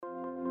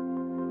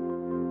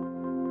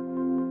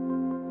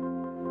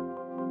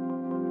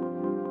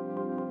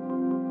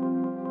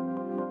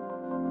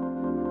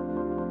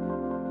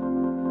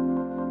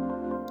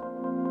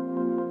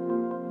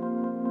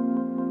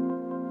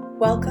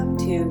Welcome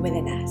to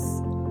Within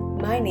Us.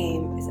 My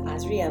name is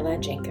Azriela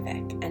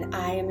Jankovic, and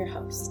I am your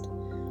host.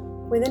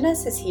 Within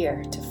Us is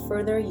here to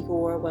further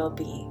your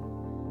well-being,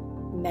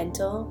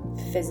 mental,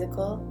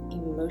 physical,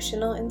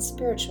 emotional, and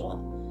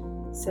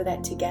spiritual, so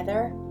that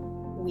together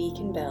we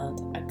can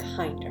build a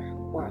kinder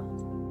world.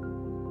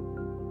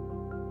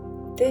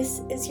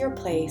 This is your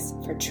place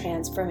for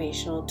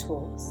transformational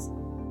tools,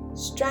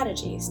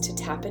 strategies to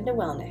tap into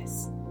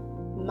wellness,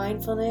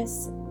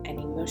 mindfulness,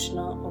 and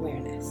emotional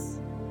awareness.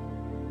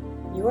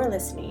 You're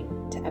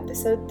listening to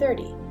episode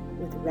 30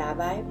 with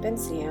Rabbi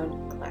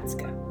Ben-Zion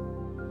Klatzko.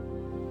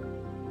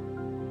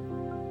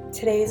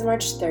 Today is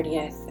March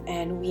 30th,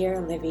 and we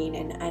are living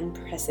in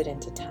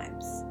unprecedented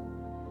times.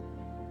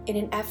 In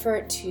an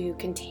effort to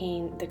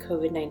contain the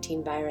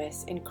COVID-19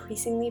 virus,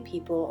 increasingly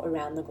people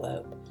around the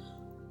globe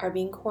are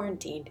being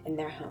quarantined in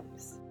their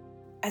homes.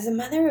 As a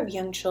mother of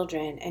young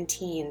children and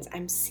teens,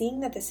 I'm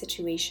seeing that the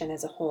situation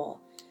as a whole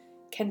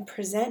can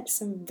present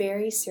some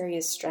very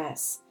serious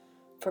stress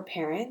for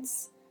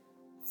parents,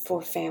 for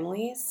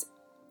families,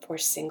 for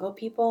single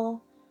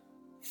people,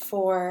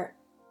 for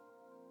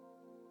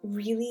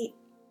really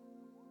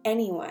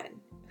anyone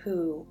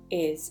who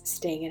is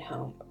staying at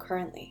home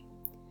currently.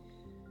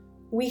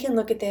 We can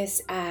look at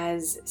this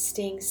as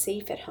staying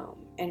safe at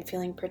home and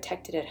feeling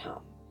protected at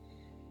home.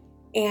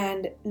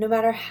 And no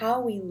matter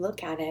how we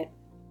look at it,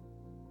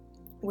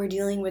 we're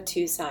dealing with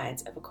two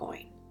sides of a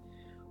coin.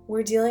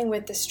 We're dealing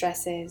with the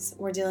stresses,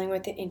 we're dealing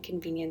with the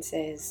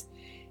inconveniences,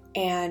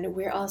 and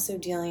we're also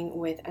dealing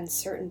with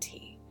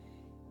uncertainty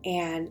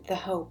and the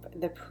hope,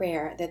 the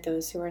prayer that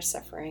those who are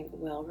suffering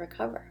will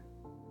recover.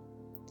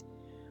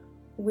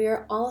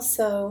 We're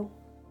also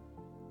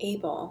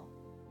able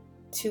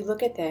to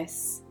look at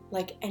this,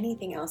 like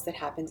anything else that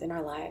happens in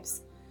our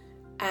lives,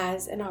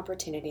 as an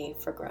opportunity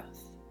for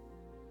growth.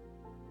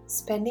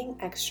 Spending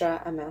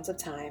extra amounts of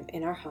time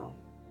in our home,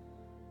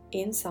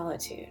 in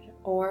solitude,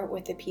 or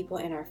with the people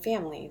in our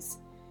families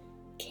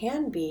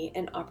can be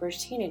an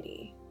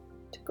opportunity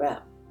to grow.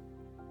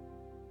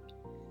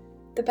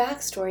 The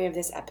backstory of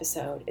this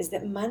episode is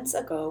that months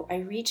ago I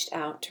reached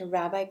out to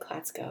Rabbi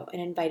Klatzko and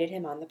invited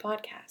him on the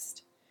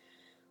podcast.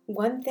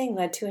 One thing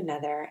led to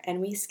another, and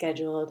we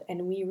scheduled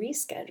and we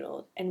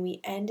rescheduled, and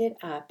we ended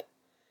up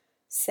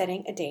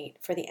setting a date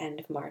for the end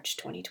of March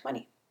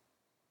 2020.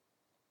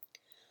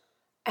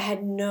 I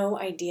had no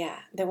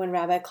idea that when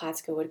Rabbi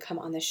Klatzko would come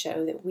on the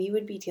show that we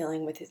would be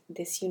dealing with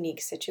this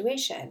unique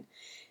situation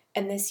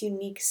and this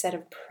unique set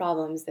of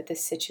problems that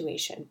this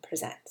situation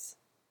presents.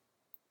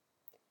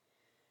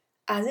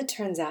 As it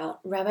turns out,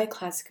 Rabbi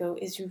Klatzko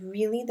is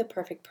really the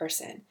perfect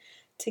person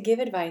to give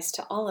advice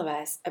to all of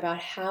us about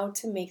how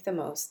to make the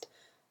most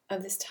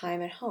of this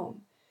time at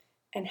home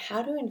and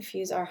how to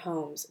infuse our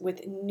homes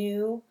with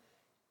new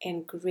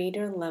and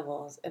greater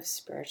levels of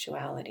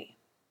spirituality.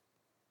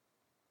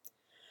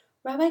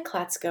 Rabbi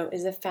Klatzko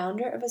is the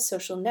founder of a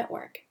social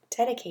network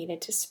dedicated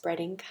to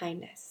spreading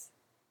kindness.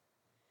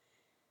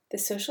 The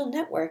social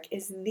network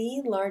is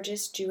the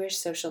largest Jewish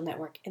social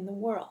network in the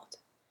world.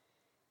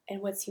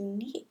 And what's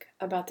unique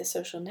about the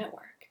social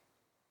network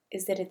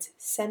is that it's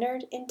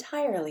centered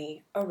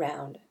entirely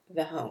around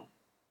the home.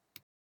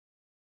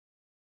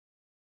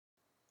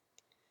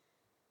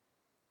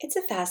 It's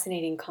a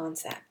fascinating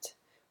concept,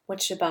 what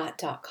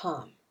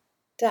Shabbat.com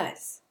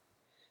does.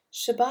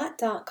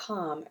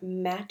 Shabbat.com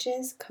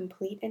matches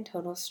complete and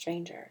total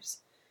strangers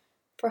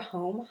for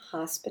home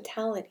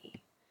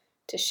hospitality,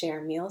 to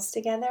share meals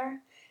together,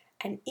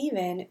 and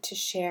even to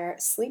share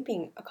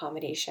sleeping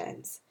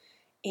accommodations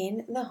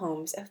in the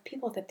homes of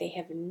people that they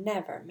have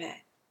never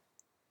met.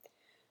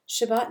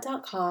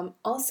 Shabbat.com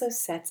also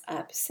sets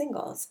up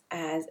singles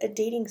as a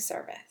dating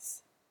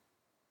service,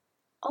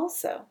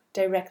 also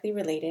directly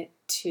related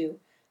to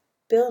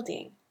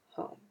building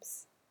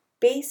homes,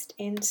 based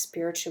in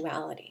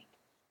spirituality.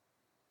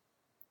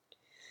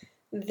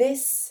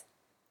 This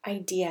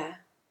idea,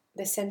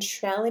 the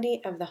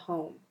centrality of the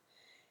home,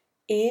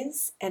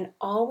 is and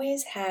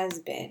always has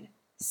been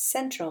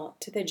central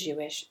to the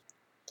Jewish.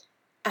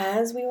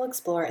 As we will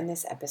explore in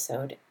this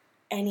episode,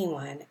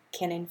 anyone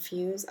can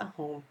infuse a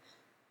home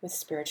with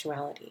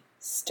spirituality,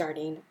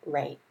 starting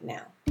right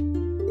now.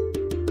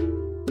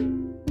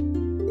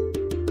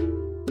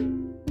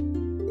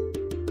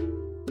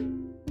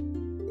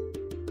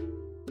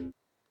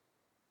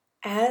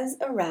 As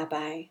a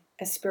rabbi,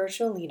 a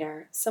spiritual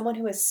leader, someone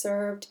who has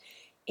served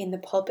in the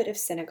pulpit of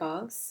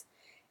synagogues,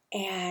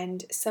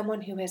 and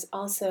someone who has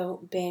also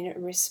been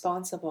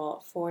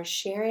responsible for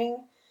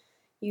sharing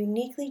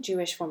uniquely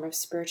Jewish form of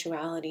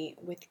spirituality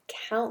with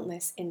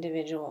countless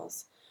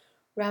individuals,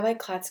 Rabbi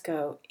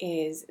Klatzko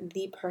is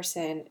the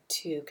person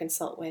to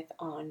consult with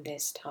on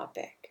this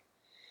topic.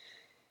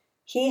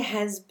 He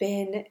has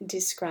been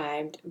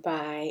described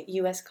by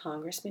U.S.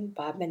 Congressman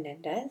Bob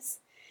Menendez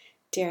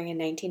during a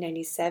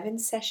 1997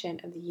 session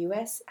of the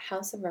U.S.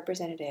 House of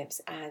Representatives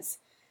as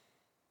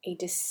a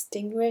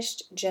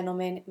distinguished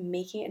gentleman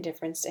making a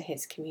difference to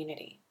his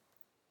community.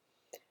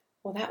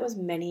 Well, that was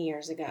many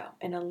years ago,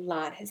 and a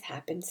lot has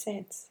happened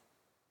since.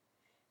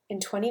 In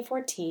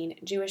 2014,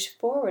 Jewish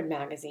Forward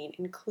magazine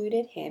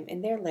included him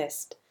in their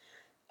list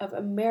of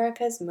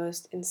America's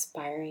most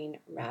inspiring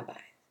rabbis.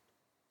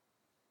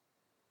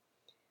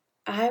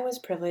 I was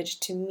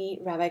privileged to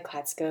meet Rabbi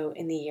Klatsko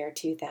in the year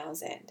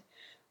 2000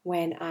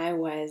 when I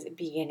was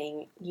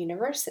beginning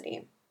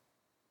university.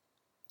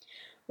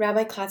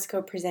 Rabbi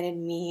Klatsko presented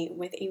me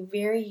with a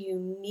very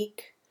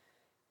unique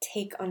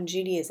take on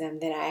Judaism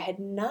that I had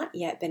not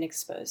yet been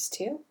exposed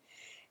to,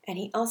 and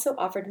he also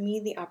offered me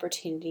the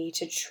opportunity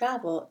to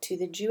travel to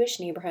the Jewish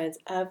neighborhoods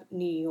of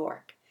New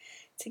York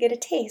to get a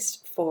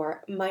taste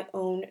for my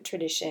own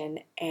tradition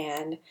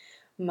and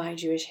my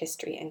Jewish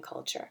history and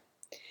culture.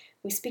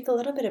 We speak a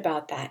little bit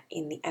about that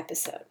in the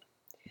episode.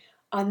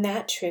 On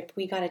that trip,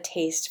 we got a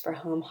taste for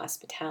home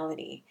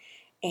hospitality,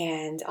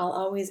 and I'll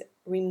always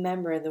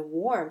remember the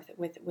warmth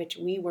with which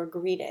we were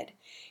greeted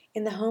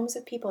in the homes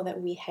of people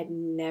that we had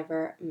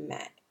never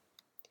met.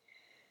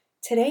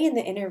 Today in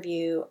the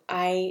interview,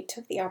 I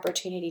took the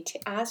opportunity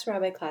to ask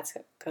Rabbi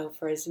Klatsko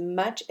for as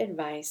much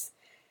advice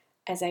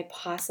as I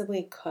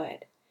possibly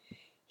could.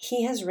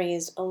 He has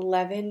raised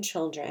 11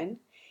 children.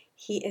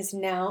 He is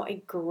now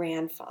a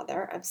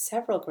grandfather of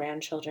several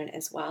grandchildren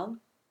as well.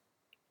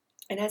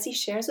 And as he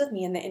shares with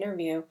me in the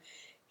interview,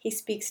 he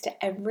speaks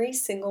to every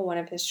single one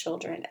of his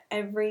children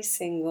every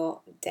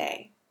single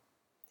day.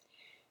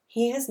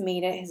 He has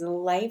made it his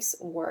life's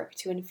work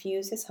to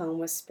infuse his home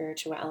with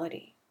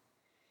spirituality.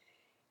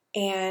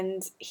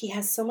 And he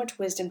has so much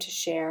wisdom to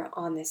share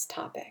on this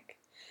topic.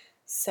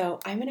 So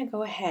I'm going to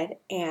go ahead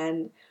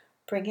and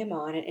bring him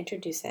on and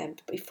introduce him.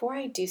 But before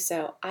I do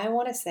so, I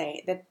want to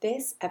say that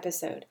this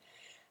episode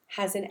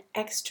has an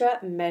extra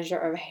measure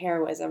of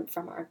heroism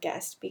from our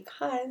guest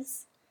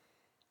because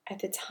at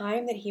the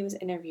time that he was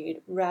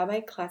interviewed,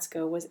 Rabbi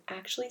Klatsko was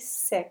actually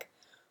sick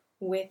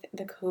with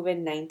the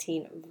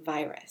COVID-19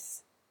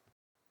 virus.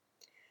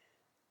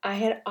 I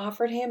had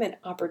offered him an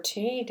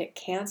opportunity to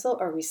cancel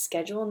or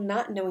reschedule,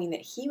 not knowing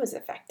that he was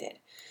affected,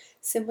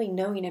 simply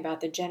knowing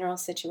about the general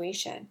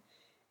situation.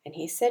 And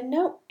he said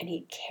no, and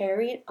he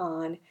carried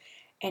on,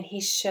 and he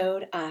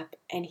showed up,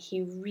 and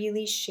he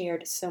really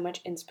shared so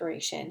much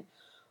inspiration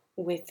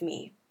with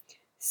me.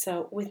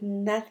 So with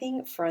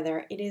nothing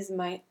further, it is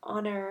my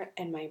honor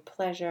and my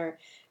pleasure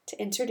to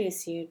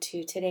introduce you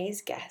to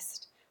today's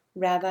guest,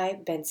 Rabbi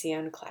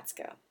Benzion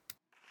Klatsko.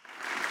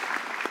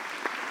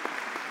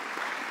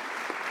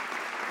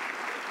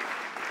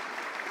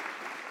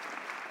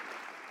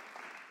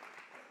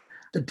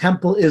 The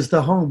temple is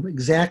the home,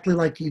 exactly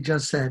like you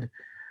just said.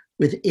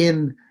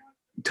 Within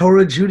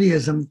Torah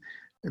Judaism,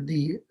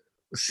 the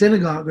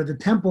synagogue or the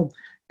temple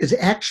is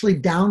actually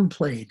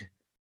downplayed,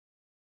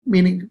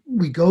 meaning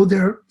we go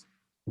there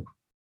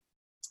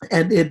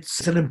and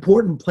it's an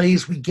important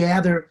place. We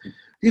gather.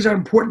 These are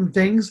important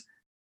things,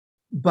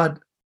 but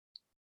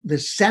the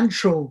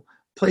central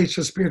place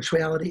of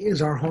spirituality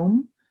is our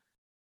home.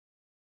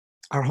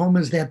 Our home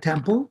is that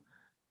temple,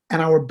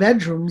 and our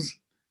bedrooms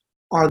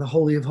are the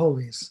Holy of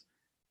Holies.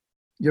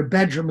 Your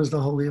bedroom is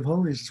the Holy of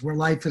Holies. It's where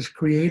life is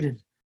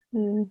created.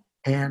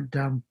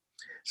 And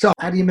so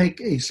how do you make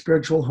a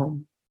spiritual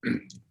home?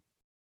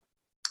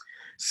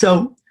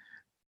 So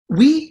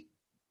we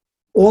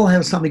all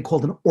have something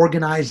called an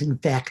organizing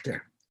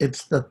factor.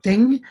 It's the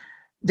thing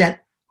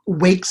that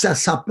wakes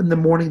us up in the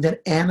morning,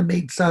 that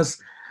animates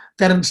us,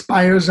 that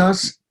inspires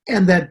us,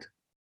 and that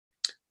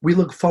we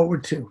look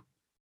forward to.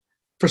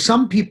 For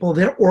some people,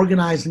 their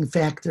organizing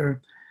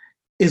factor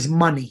is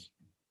money.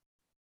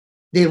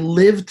 They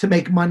live to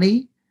make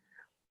money.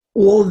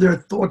 All their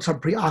thoughts are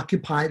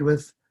preoccupied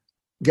with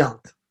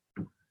guilt.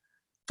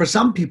 For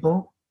some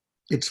people,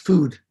 it's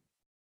food.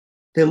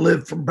 They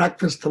live from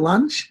breakfast to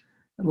lunch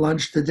and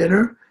lunch to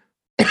dinner.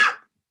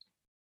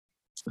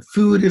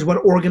 Food is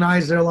what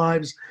organizes their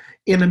lives.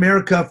 In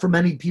America, for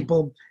many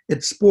people,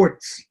 it's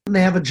sports.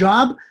 They have a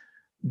job,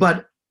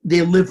 but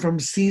they live from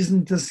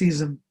season to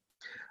season.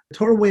 The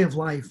Torah way of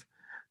life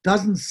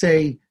doesn't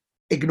say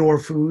ignore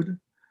food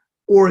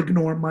or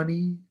ignore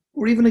money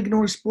or even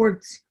ignore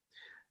sports.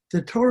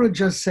 The Torah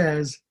just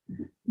says,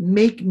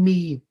 make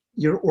me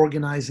your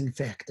organizing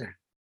factor.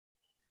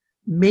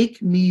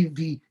 Make me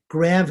the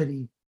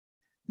gravity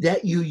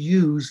that you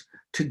use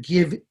to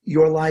give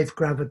your life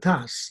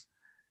gravitas.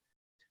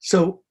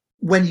 So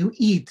when you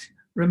eat,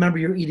 remember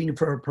you're eating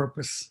for a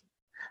purpose.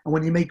 And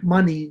when you make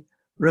money,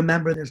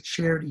 remember there's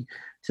charity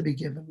to be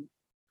given.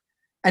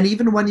 And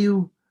even when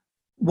you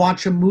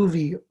watch a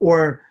movie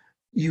or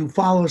you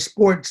follow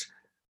sports,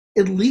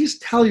 at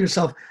least tell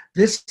yourself,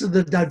 this is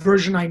the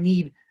diversion I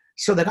need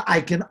so that I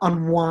can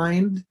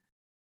unwind,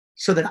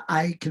 so that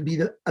I can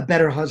be a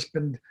better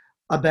husband,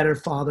 a better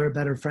father, a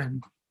better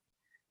friend.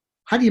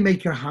 How do you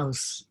make your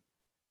house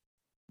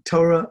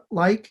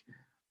Torah-like?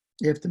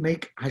 You have to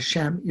make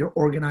Hashem your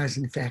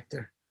organizing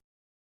factor,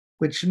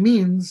 which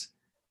means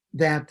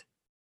that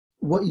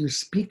what you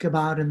speak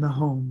about in the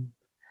home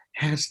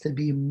has to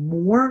be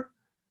more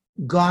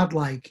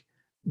godlike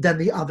than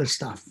the other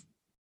stuff.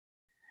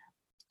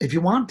 If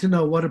you want to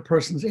know what a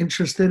person's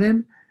interested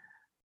in,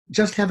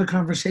 just have a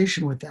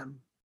conversation with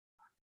them.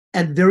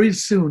 And very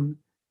soon,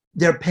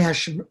 their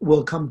passion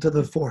will come to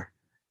the fore.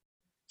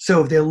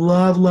 So if they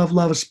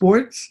love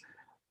sports,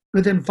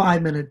 within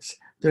 5 minutes,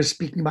 they're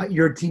speaking about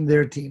your team,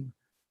 their team.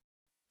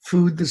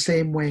 Food the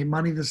same way,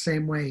 money the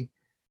same way.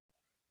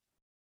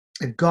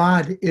 If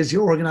God is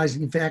your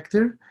organizing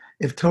factor,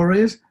 if Torah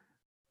is,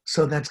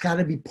 so that's got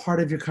to be part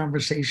of your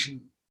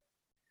conversation.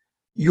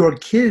 Your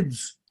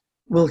kids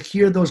will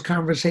hear those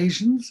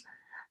conversations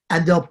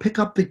and they'll pick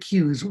up the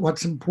cues,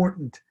 what's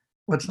important,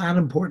 what's not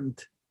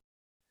important.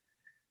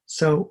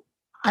 So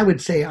I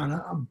would say on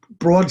a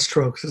broad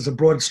strokes, as a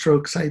broad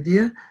strokes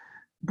idea,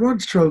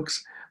 broad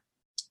strokes,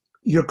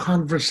 your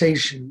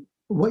conversation,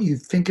 what you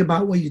think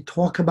about, what you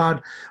talk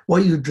about,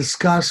 what you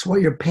discuss,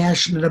 what you're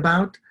passionate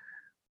about.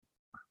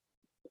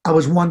 I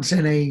was once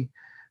in a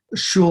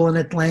shul in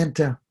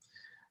Atlanta,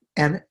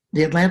 and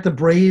the Atlanta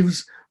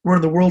Braves were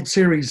in the World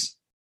Series,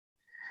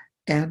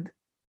 and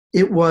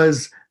it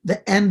was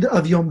the end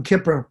of Yom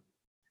Kippur,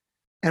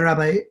 and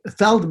Rabbi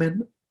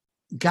Feldman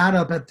got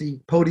up at the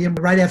podium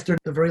right after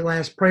the very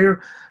last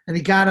prayer, and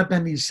he got up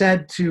and he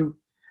said to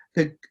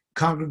the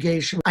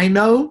congregation, I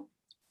know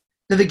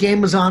that the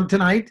game was on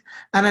tonight,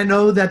 and I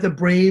know that the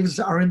Braves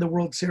are in the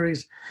World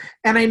Series,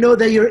 and I know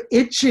that you're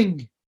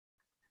itching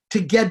to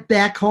get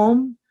back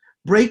home,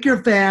 break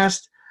your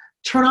fast,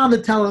 turn on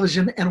the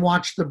television and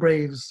watch the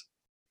Braves.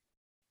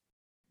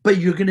 But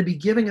you're going to be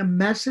giving a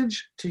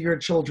message to your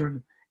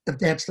children if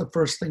that's the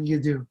first thing you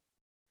do.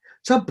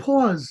 So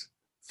pause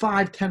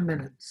 5-10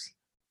 minutes.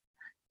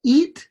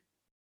 Eat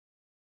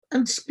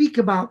and speak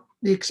about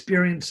the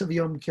experience of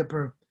Yom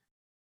Kippur.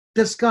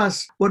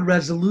 Discuss what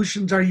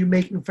resolutions are you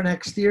making for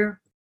next year.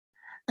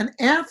 And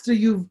after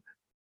you've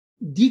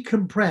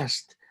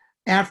decompressed,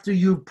 after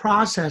you've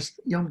processed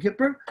Yom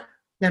Kippur,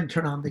 then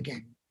turn on the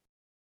game.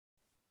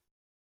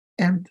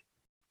 And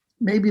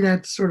maybe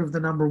that's sort of the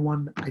number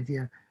one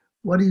idea.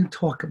 What do you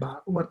talk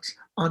about? What's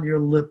on your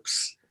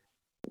lips?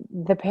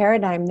 The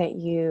paradigm that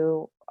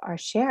you are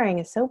sharing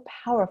is so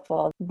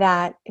powerful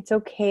that it's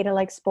okay to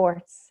like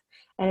sports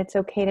and it's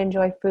okay to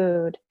enjoy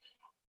food.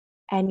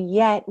 And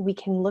yet we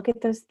can look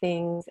at those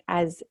things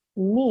as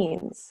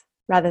means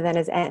rather than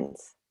as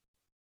ends.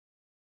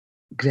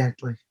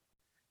 Exactly.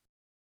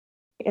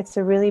 It's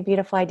a really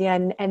beautiful idea.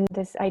 And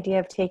this idea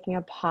of taking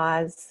a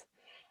pause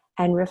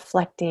and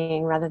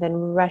reflecting rather than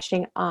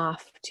rushing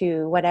off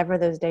to whatever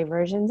those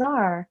diversions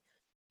are,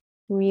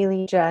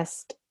 really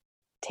just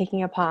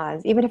taking a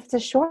pause, even if it's a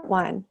short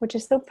one, which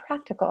is so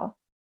practical.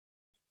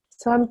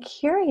 So I'm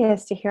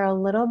curious to hear a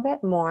little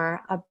bit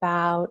more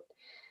about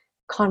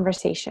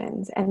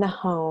conversations and the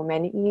home.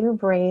 And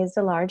you've raised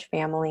a large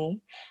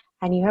family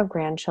and you have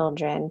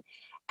grandchildren.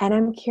 And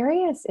I'm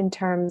curious in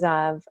terms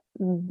of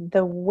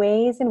the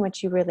ways in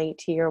which you relate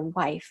to your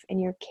wife and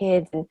your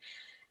kids and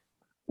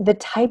the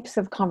types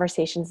of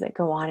conversations that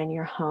go on in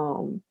your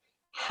home.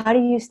 How do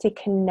you stay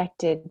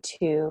connected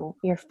to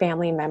your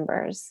family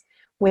members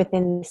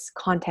within this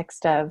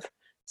context of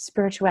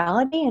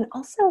spirituality and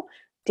also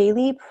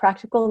daily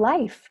practical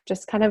life,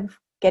 just kind of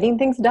getting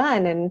things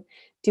done and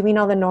doing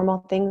all the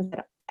normal things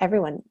that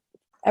everyone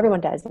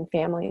does and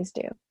families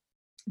do?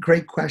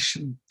 Great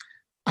question.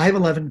 I have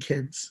 11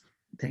 kids,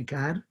 thank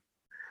God.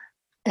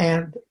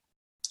 And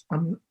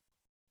I'm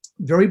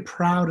very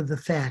proud of the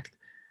fact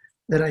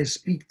that I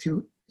speak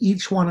to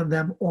each one of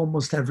them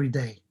almost every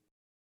day.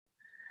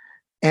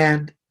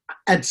 And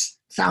it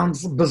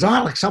sounds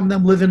bizarre, like some of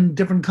them live in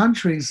different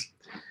countries.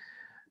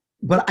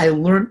 But I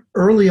learned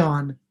early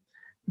on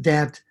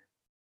that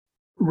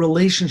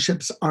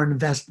relationships are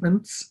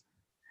investments,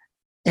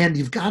 and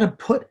you've got to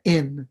put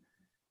in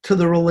to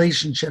the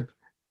relationship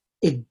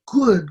a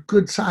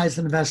good size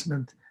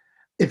investment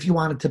if you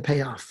want it to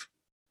pay off.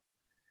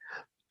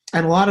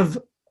 And a lot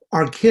of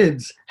our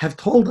kids have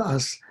told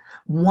us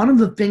one of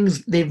the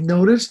things they've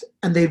noticed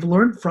and they've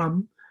learned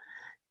from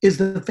is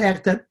the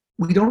fact that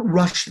we don't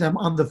rush them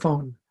on the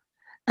phone.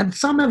 And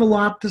some have a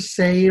lot to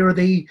say, or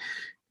they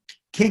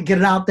can't get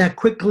it out that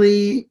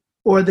quickly,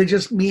 or they're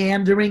just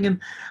meandering and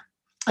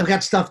I've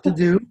got stuff to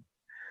do.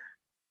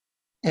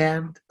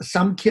 And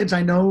some kids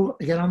I know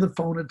get on the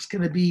phone, it's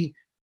going to be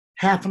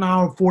half an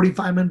hour,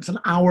 45 minutes, an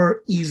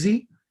hour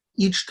easy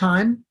each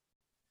time.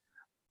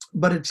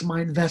 But it's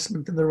my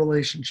investment in the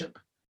relationship.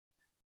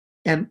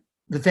 And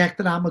the fact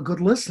that I'm a good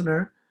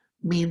listener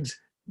means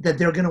that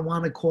they're going to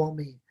want to call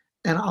me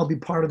and I'll be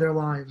part of their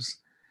lives.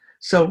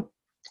 So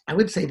I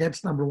would say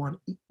that's number one.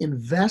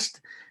 Invest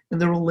in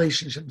the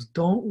relationships.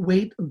 Don't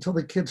wait until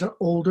the kids are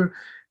older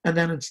and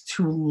then it's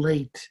too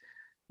late.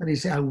 And you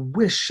say, I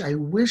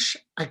wish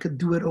I could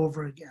do it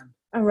over again.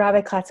 Rabbi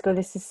Klatsko,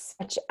 this is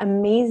such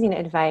amazing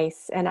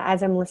advice. And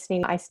as I'm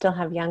listening, I still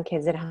have young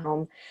kids at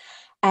home.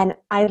 And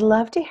I'd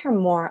love to hear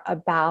more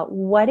about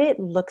what it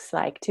looks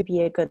like to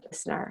be a good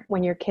listener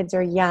when your kids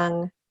are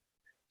young,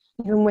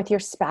 even with your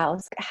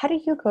spouse. How do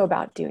you go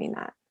about doing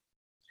that?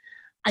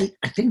 I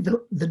think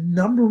the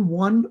number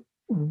one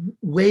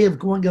way of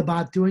going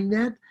about doing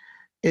that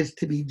is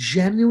to be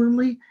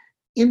genuinely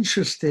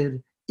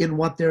interested in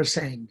what they're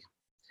saying.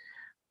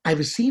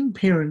 I've seen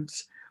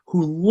parents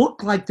who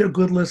look like they're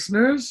good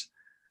listeners,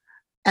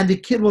 And the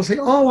kid will say,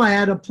 oh, I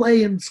had a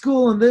play in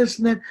school and this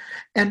and that.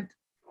 And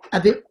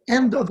at the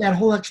end of that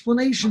whole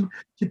explanation,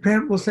 the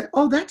parent will say,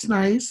 oh, that's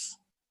nice.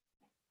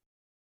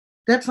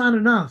 That's not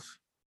enough.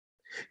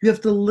 You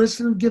have to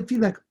listen and give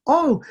feedback.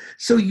 Oh,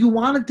 so you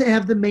wanted to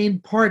have the main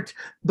part,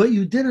 but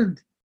you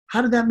didn't.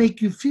 How did that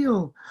make you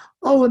feel?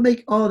 Oh,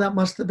 that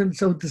must have been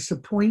so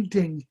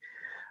disappointing.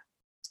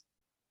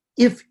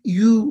 If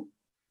you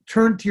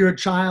turn to your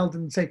child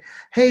and say,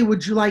 hey,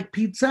 would you like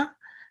pizza?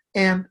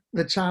 And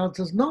the child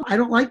says, no, I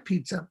don't like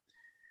pizza.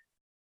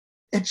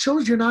 It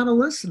shows you're not a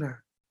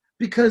listener,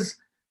 because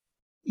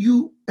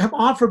you have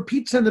offered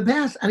pizza in the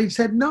past and he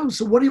said no.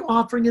 So what are you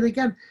offering it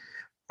again?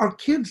 Our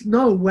kids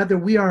know whether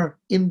we are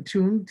in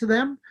tune to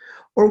them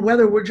or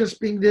whether we're just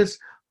being this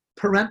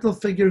parental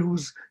figure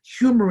who's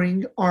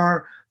humoring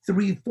our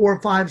 3,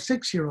 4, 5,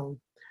 6-year-old.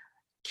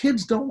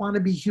 Kids don't want to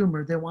be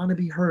humored. They want to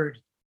be heard.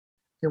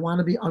 They want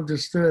to be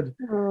understood.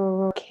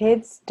 Oh,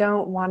 kids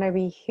don't want to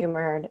be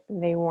humored.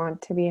 They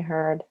want to be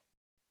heard.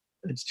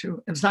 It's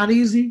true. It's not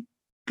easy,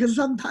 because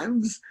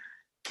sometimes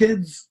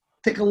kids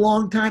take a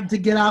long time to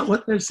get out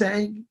what they're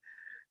saying.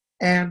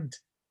 And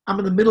I'm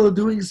in the middle of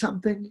doing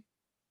something.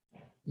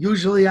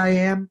 Usually I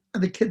am.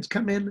 And the kids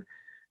come in.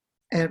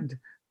 And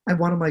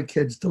one of my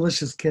kids,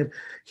 delicious kid,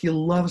 he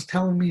loves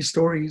telling me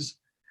stories.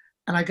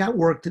 And I got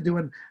work to do.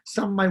 And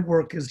some of my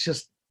work is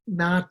just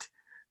not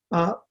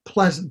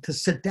pleasant to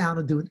sit down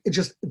and do it.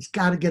 It's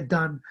got to get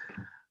done.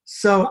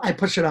 So I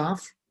push it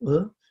off.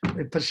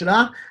 I push it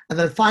off. And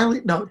then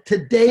finally, no,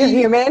 today.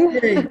 You're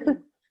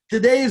human.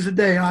 Today is the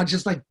day. I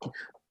just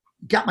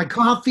got my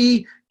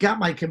coffee, got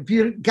my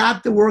computer,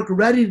 got the work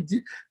ready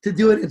to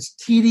do it. It's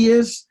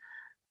tedious,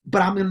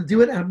 but I'm going to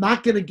do it. And I'm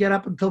not going to get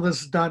up until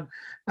this is done.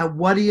 And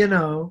what do you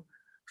know?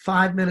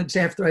 5 minutes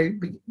after I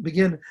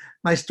begin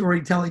my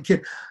storytelling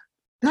kid,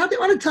 now they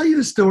want to tell you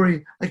the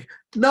story. Like,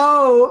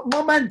 no,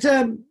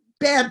 momentum,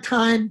 bad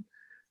time.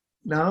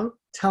 No,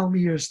 tell me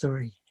your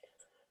story.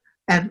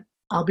 And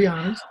I'll be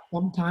honest,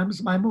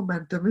 sometimes my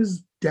momentum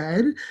is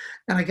dead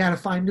and I got to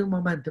find new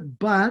momentum.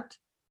 But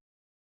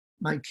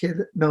my kid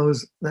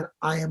knows that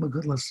I am a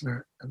good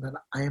listener and that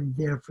I am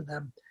there for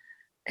them.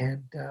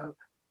 And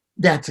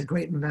that's a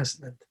great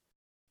investment,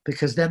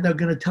 because then they're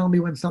going to tell me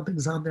when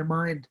something's on their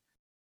mind.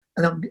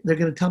 And they're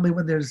going to tell me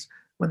when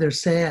they're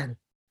sad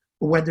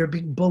or when they're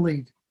being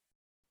bullied.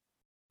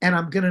 And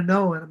I'm going to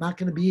know, and I'm not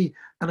going to be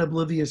an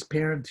oblivious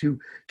parent who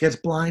gets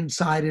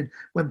blindsided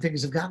when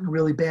things have gotten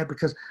really bad,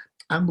 because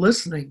I'm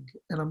listening,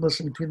 and I'm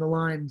listening between the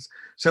lines.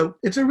 So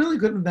it's a really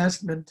good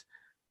investment,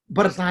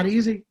 but it's not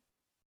easy.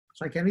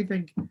 It's like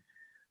anything.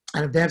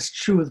 And if that's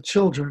true with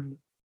children,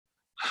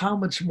 how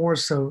much more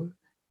so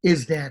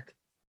is that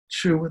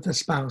true with a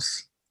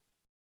spouse?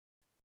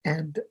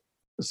 And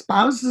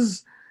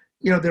spouses,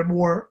 they're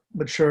more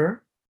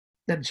mature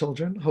than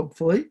children,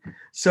 hopefully.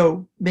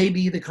 So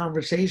maybe the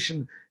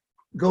conversation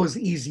goes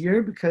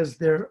easier because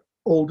they're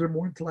older,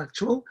 more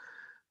intellectual.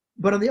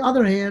 But on the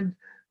other hand,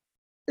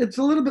 it's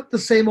a little bit the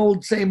same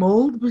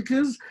old,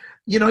 because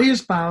your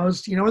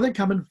spouse, where they're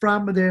coming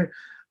from, or they're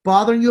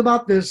bothering you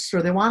about this,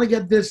 or they want to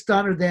get this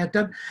done or that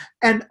done.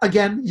 And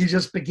again, you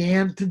just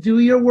began to do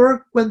your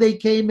work when they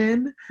came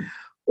in,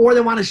 or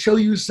they want to show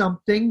you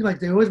something. Like,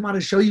 they always want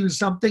to show you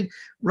something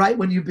right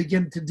when you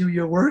begin to do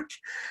your work.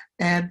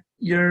 And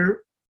you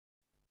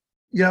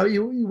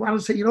want to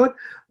say, you know what,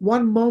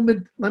 one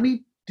moment, let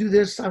me do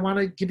this. I want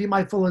to give you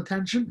my full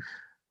attention.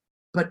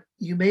 But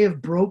you may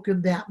have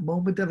broken that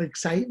moment of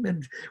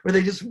excitement where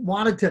they just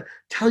wanted to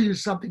tell you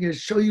something or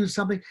show you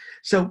something.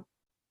 So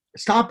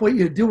stop what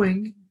you're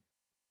doing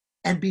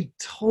and be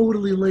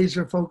totally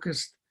laser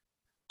focused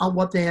on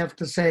what they have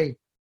to say.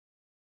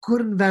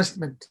 Good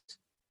investment.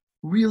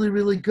 Really,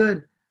 really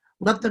good.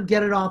 Let them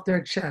get it off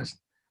their chest.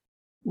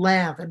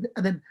 Laugh. And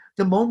then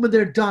the moment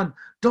they're done,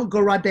 don't go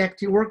right back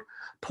to your work.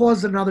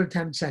 Pause another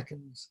 10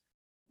 seconds.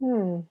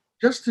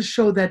 Just to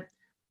show that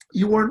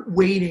you weren't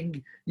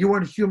waiting. You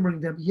weren't humoring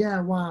them. Yeah,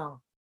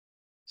 wow.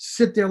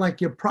 Sit there like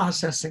you're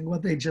processing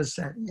what they just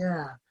said.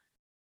 Yeah.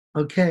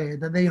 Okay.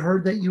 And then they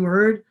heard that you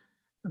heard,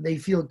 and they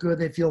feel good.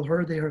 They feel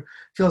heard. They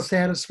feel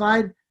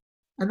satisfied.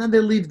 And then they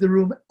leave the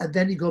room, and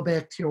then you go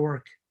back to your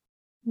work.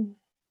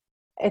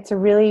 It's a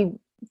really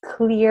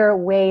clear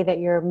way that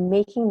you're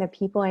making the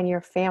people in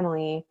your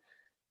family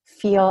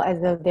feel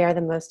as though they're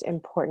the most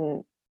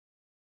important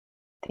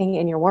thing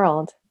in your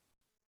world.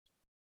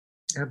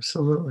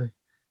 Absolutely.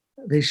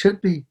 They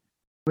should be.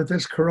 With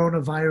this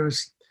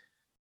coronavirus,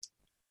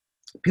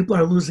 people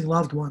are losing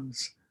loved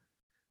ones.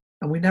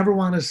 And we never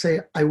want to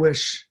say, I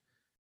wish.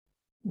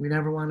 We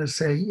never want to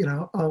say,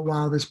 oh,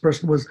 wow, this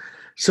person was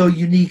so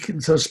unique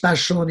and so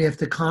special. And you have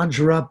to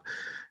conjure up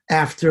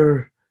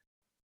after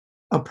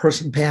a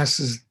person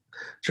passes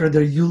during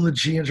their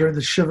eulogy and during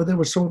the shiva. They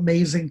were so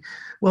amazing.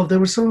 Well, if they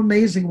were so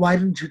amazing, why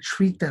didn't you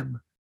treat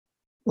them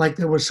like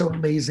they were so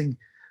amazing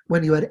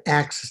when you had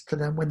access to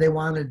them, when they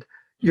wanted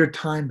your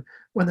time,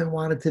 when they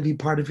wanted to be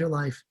part of your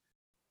life?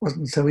 It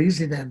wasn't so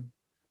easy then.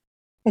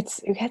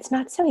 It's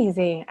not so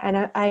easy.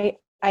 And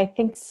I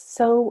think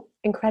so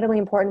incredibly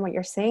important what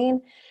you're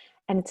saying.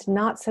 And it's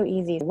not so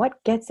easy.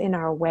 What gets in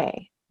our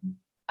way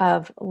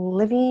of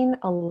living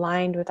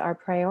aligned with our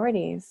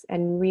priorities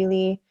and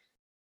really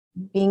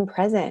being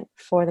present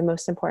for the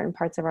most important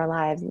parts of our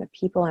lives and the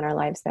people in our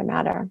lives that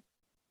matter?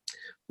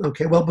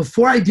 Okay, well,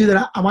 before I do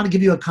that, I want to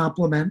give you a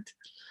compliment.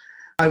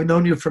 I've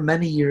known you for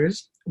many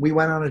years. We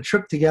went on a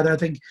trip together, I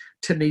think,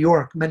 to New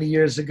York many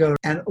years ago.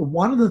 And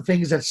one of the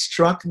things that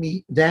struck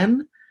me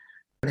then,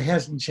 and it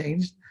hasn't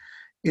changed,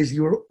 is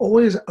you were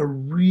always a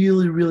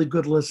really, really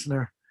good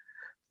listener,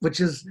 which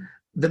is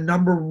the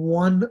number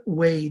one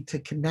way to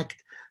connect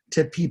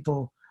to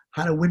people,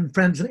 how to win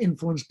friends and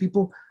influence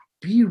people.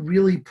 Be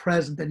really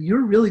present, and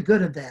you're really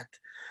good at that.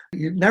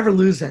 You never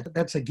lose that.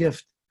 That's a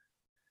gift.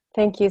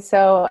 Thank you.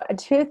 So,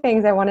 two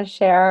things I want to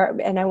share,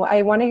 and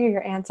I want to hear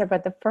your answer.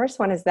 But the first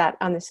one is that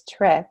on this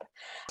trip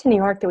to New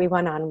York that we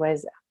went on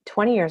was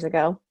 20 years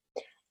ago.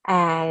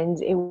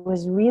 And it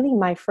was really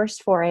my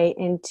first foray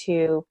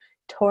into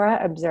Torah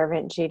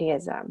observant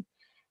Judaism.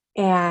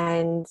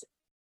 And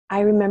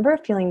I remember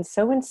feeling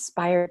so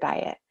inspired by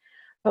it,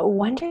 but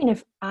wondering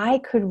if I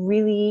could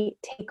really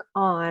take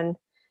on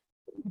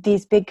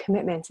these big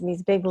commitments and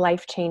these big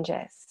life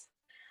changes.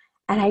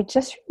 And I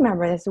just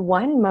remember this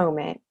one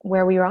moment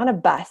where we were on a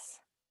bus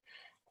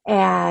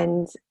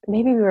and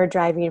maybe we were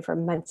driving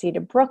from Muncie to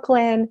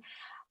Brooklyn.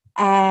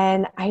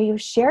 And I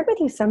shared with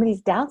you some of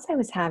these doubts I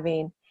was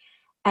having.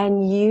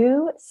 And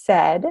you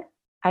said,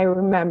 I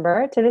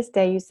remember to this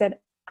day, you said,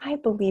 I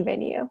believe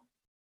in you.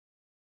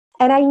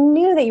 And I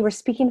knew that you were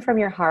speaking from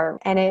your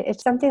heart. And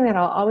it's something that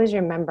I'll always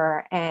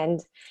remember. And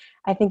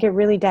I think it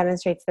really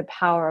demonstrates the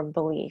power of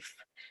belief.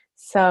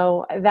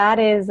 So that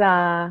is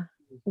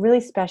really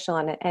special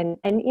on it. And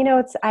you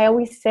know, I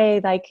always say,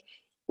 like,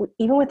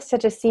 even with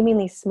such a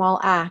seemingly small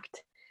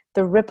act,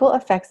 the ripple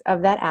effects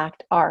of that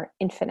act are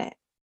infinite.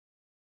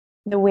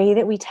 The way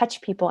that we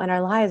touch people in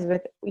our lives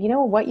with, you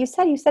know, what you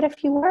said a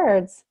few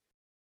words,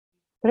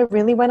 but it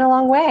really went a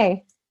long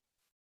way.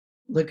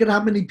 Look at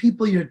how many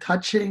people you're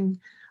touching.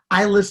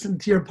 I listened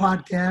to your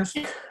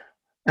podcast.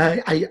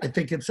 I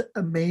think it's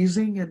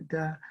amazing, and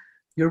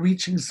you're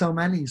reaching so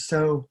many.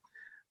 So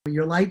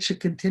your light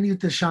should continue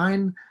to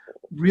shine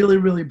really,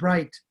 really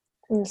bright.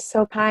 You're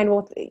so kind.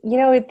 Well, you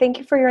know, thank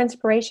you for your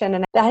inspiration.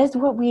 And that is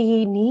what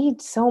we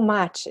need so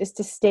much, is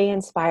to stay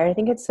inspired. I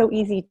think it's so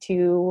easy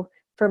to,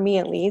 for me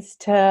at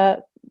least,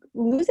 to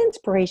lose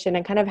inspiration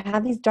and kind of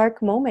have these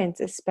dark moments,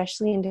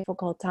 especially in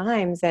difficult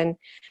times. And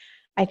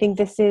I think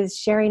this is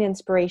sharing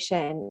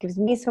inspiration. It gives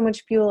me so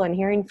much fuel, and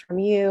hearing from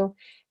you,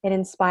 it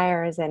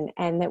inspires, and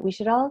that we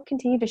should all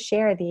continue to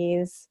share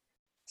these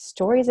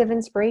stories of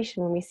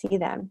inspiration when we see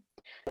them.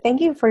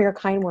 Thank you for your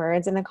kind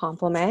words and the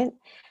compliment.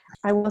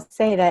 I will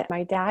say that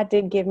my dad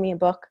did give me a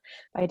book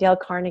by Dale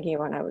Carnegie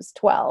when I was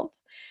 12.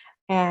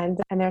 And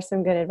there's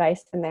some good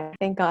advice in there.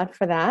 Thank God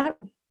for that.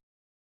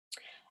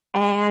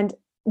 And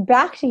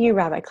back to you,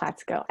 Rabbi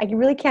Klatsko. I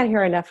really can't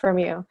hear enough from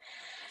you.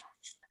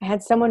 I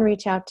had someone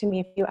reach out to me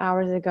a few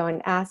hours ago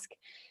and ask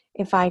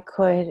if I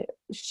could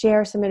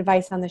share some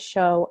advice on the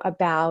show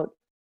about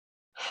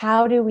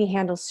how do we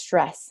handle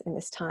stress in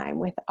this time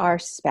with our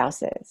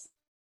spouses.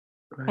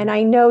 Right. And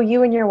I know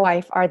you and your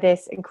wife are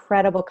this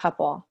incredible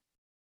couple.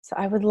 So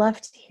I would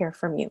love to hear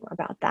from you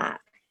about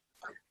that.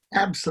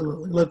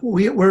 Absolutely. Look,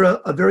 we're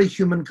a very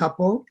human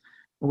couple.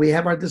 We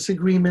have our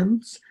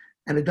disagreements,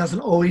 and it doesn't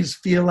always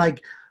feel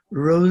like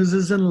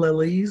roses and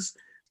lilies,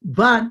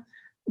 but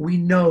we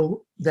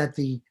know that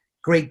the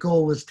great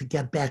goal is to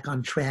get back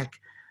on track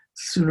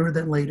sooner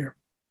than later.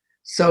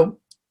 So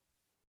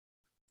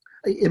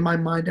in my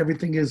mind,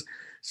 everything is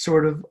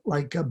sort of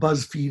like a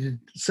BuzzFeed.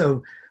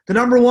 So the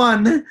number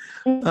one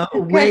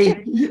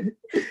way, the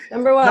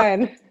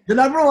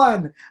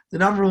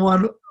number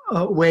one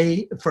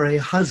way for a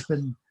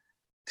husband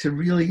to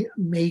really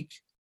make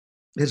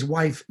his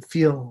wife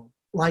feel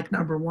like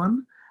number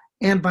one,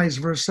 and vice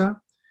versa,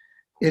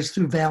 is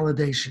through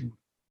validation.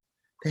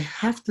 They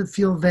have to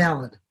feel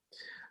valid.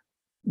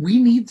 We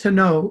need to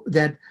know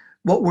that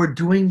what we're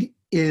doing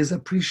is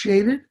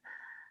appreciated.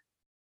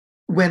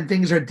 When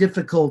things are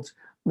difficult,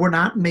 we're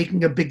not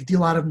making a big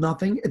deal out of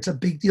nothing. It's a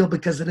big deal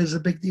because it is a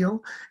big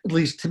deal. At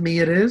least to me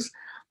it is.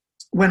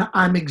 When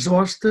I'm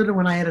exhausted or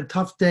when I had a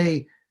tough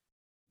day,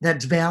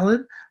 that's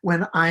valid.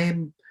 When I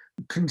am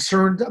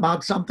concerned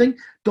about something,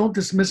 don't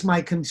dismiss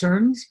my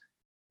concerns.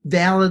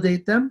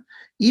 Validate them.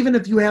 Even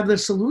if you have the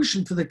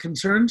solution to the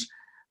concerns,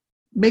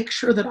 make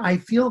sure that I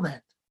feel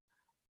that.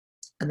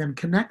 And then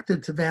connect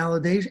it to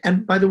validation.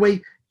 And by the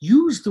way,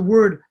 use the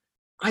word,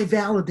 I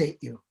validate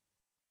you.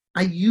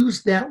 I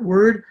use that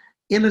word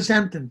in a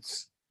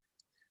sentence.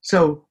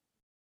 So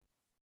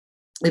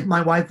if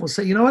my wife will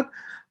say, you know what,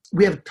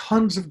 we have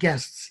tons of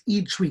guests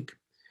each week,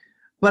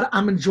 but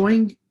I'm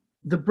enjoying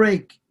the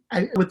break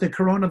with the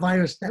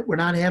coronavirus that we're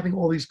not having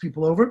all these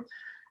people over.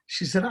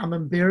 She said, I'm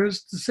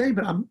embarrassed to say,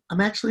 but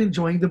I'm actually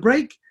enjoying the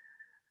break.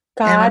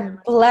 God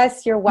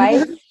bless your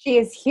wife. She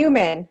is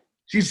human.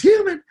 She's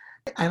human.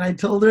 And I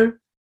told her,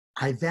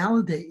 I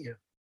validate you,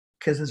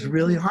 because it's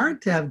really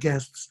hard to have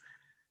guests.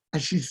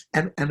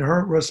 And and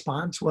her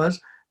response was,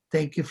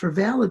 thank you for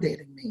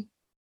validating me.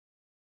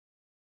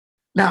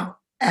 Now,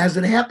 as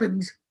it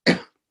happens,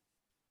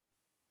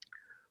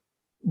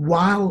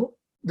 while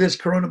this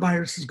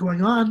coronavirus is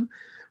going on,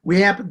 we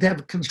happen to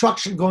have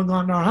construction going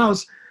on in our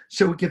house,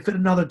 so we can fit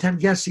another 10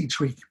 guests each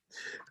week.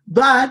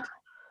 But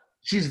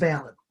she's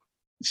valid.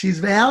 She's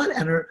valid,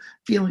 and her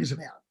feelings are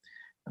valid.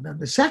 And then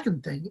the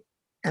second thing,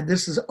 and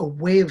this is a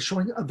way of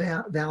showing a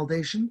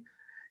validation,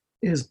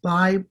 is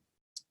by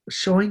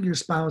showing your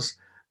spouse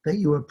that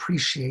you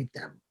appreciate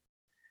them.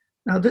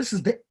 Now, this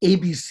is the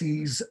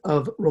ABCs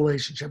of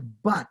relationship,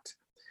 but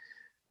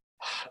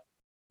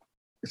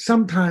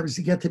sometimes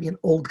you get to be an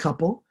old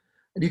couple,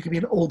 and you can be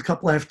an old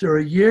couple after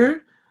a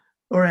year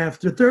or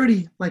after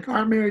 30, like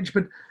our marriage,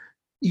 but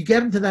you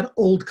get into that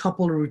old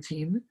couple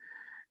routine,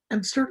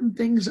 and certain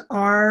things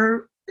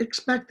are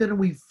expected, and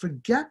we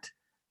forget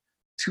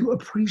to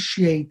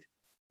appreciate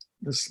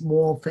the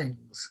small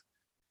things.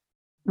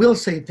 We'll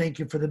say thank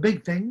you for the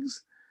big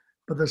things,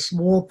 but the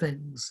small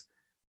things,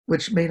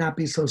 which may not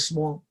be so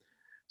small.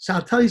 So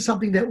I'll tell you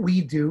something that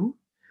we do.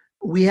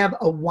 We have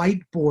a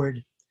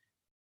whiteboard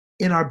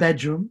in our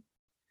bedroom,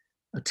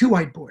 two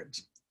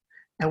whiteboards,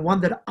 and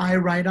one that I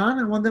write on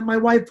and one that my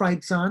wife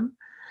writes on.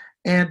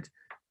 And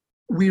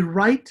we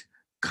write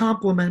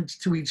compliments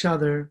to each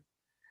other,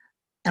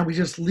 and we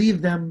just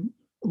leave them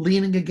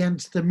leaning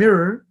against the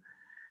mirror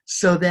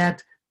so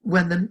that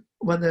when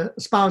the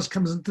spouse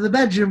comes into the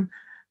bedroom,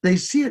 they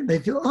see it and they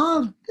feel,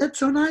 oh, that's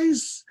so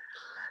nice.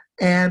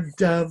 And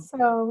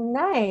so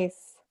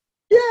nice.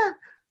 Yeah.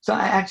 So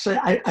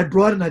I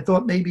brought it, and I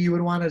thought maybe you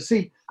would want to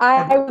see.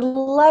 I would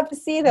love to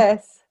see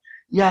this.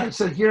 Yeah.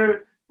 So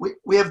here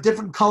we have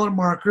different color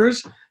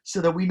markers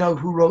so that we know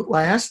who wrote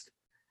last.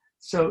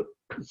 So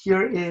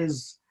here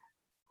is,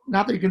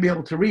 not that you're going to be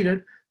able to read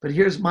it, but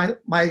here's my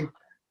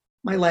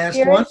last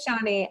Dear one.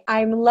 Shani,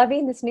 I'm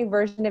loving this new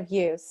version of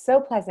you. So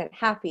pleasant,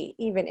 happy,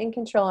 even in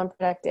control and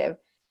productive.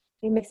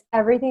 It makes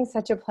everything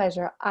such a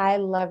pleasure. I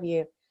love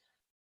you.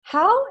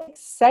 How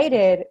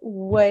excited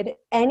would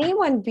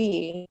anyone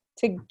be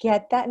to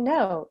get that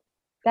note?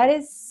 That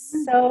is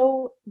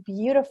so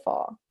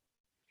beautiful.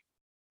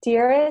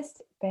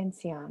 Dearest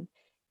Bension,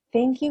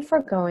 thank you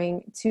for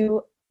going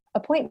to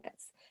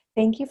appointments.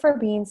 Thank you for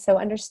being so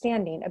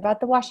understanding about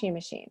the washing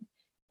machine.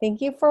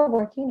 Thank you for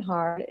working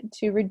hard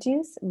to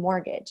reduce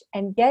mortgage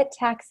and get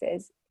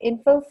taxes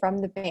info from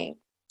the bank.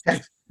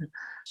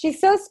 She's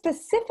so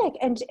specific,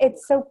 and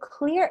it's so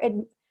clear.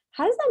 And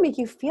how does that make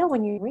you feel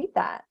when you read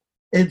that?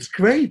 It's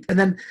great. And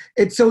then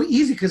it's so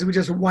easy because we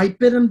just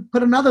wipe it and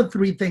put another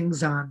 3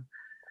 things on.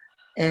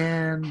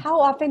 And how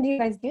often do you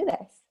guys do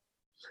this?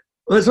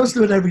 Well, we're supposed to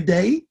do it every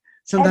day.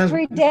 Sometimes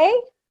every day?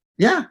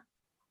 Yeah.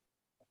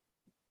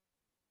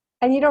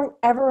 And you don't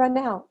ever run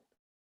out?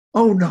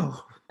 Oh, no.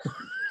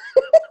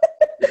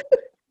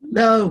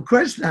 No, of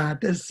course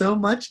not. There's so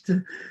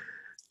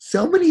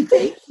many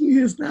thank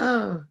yous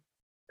now.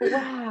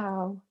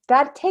 Wow.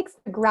 That takes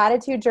the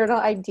gratitude journal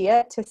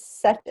idea to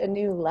such a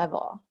new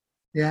level.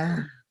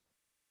 Yeah.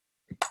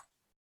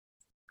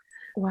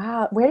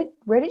 Wow. Where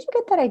did you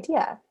get that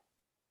idea?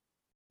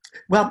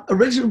 Well,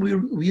 originally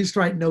we used to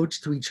write notes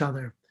to each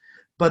other,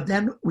 but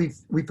then we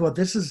thought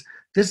this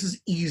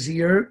is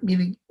easier,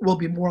 meaning we'll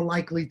be more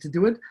likely to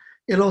do it.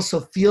 It also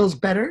feels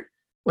better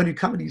when you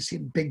come and you see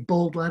big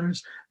bold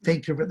letters,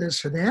 thank you for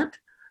this or that.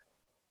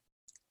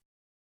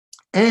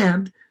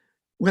 And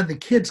when the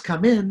kids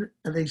come in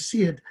and they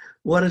see it,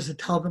 what does it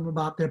tell them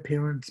about their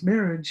parents'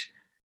 marriage?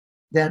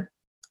 That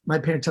my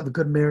parents have a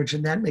good marriage,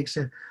 and that makes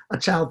a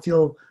child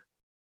feel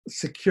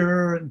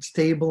secure and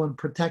stable and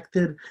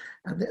protected.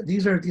 And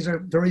these are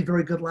very,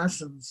 very good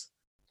lessons.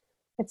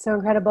 It's so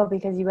incredible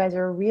because you guys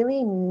are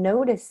really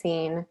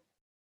noticing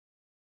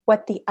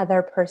what the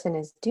other person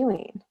is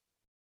doing.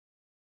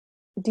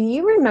 Do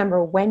you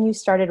remember when you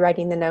started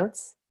writing the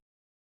notes?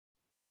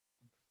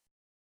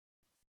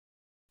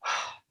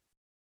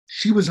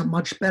 She was a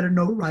much better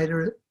note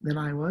writer than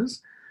I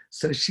was.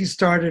 So she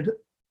started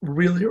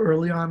really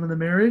early on in the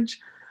marriage.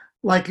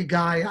 Like a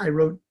guy, I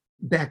wrote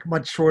back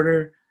much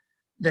shorter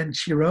than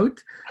she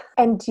wrote.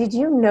 And did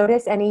you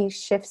notice any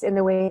shifts in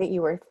the way that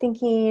you were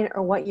thinking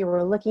or what you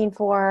were looking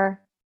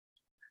for?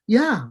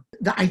 Yeah.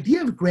 The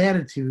idea of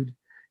gratitude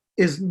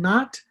is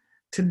not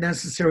to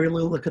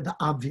necessarily look at the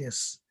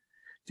obvious,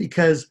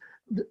 because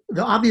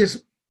the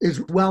obvious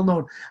is well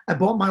known. I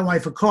bought my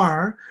wife a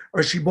car,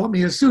 or she bought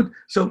me a suit.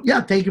 So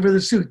yeah, thank you for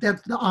the suit.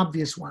 That's the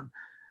obvious one.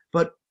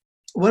 But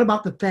what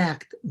about the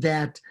fact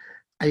that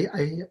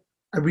I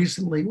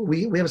recently,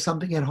 we have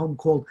something at home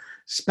called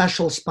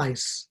Special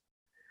Spice.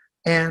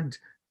 And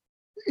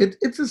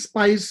it's a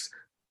spice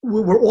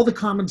where all the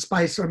common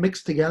spices are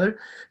mixed together.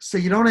 So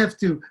you don't have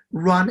to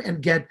run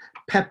and get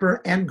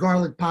pepper and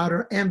garlic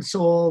powder and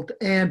salt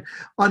and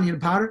onion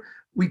powder.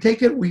 We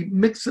take it, we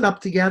mix it up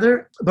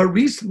together. But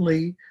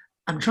recently,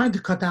 I'm trying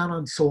to cut down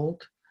on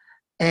salt.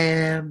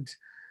 And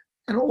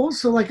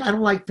also, like, I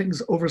don't like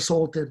things over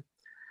salted.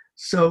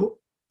 So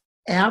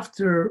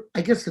after,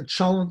 I guess, the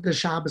Cholent de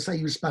Shabbos, I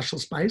use Special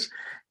Spice.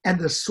 And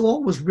the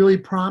salt was really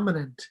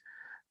prominent.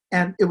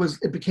 And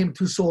it became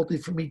too salty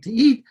for me to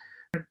eat.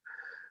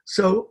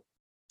 So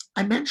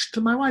I mentioned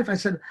to my wife, I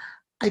said,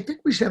 I think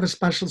we should have a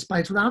special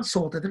spice without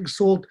salt. I think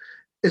salt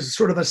is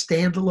sort of a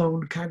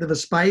standalone kind of a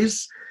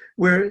spice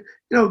where,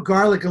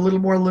 garlic a little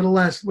more, a little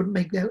less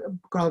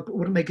garlic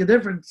wouldn't make a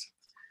difference.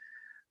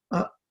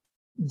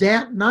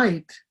 That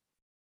night,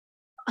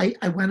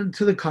 I went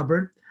into the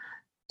cupboard,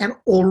 and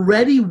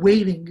already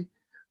waiting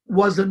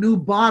was a new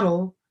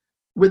bottle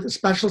with a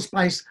special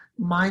spice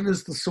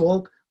minus the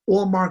salt,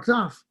 all marked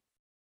off.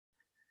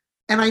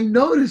 And I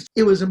noticed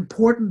it was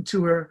important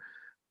to her.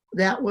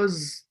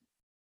 That's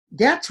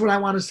what I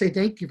want to say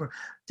thank you for.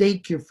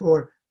 Thank you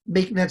for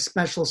making that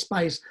special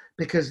spice,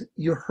 because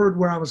you heard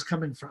where I was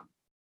coming from.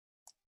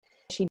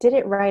 She did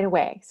it right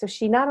away. So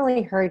she not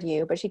only heard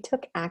you, but she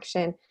took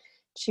action.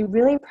 She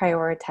really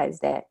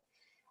prioritized it.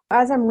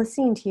 As I'm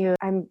listening to you,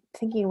 I'm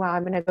thinking, wow,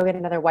 I'm going to go get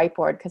another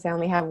whiteboard because I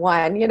only have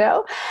one,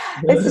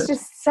 This is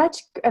just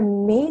such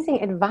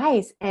amazing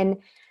advice. And,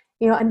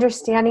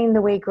 understanding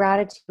the way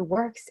gratitude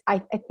works, I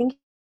think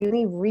it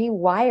really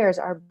rewires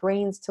our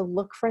brains to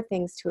look for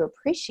things to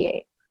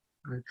appreciate.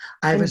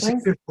 I have a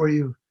secret for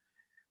you.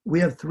 We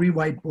have 3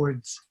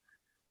 whiteboards.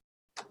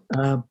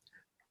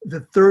 The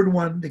third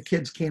one, the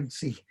kids can't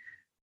see.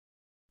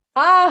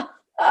 That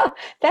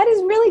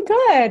is really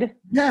good.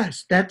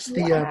 Yes, that's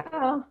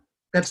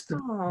the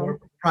more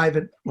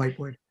private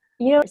whiteboard.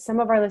 Some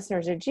of our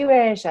listeners are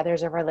Jewish,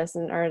 others of our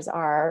listeners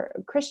are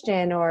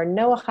Christian or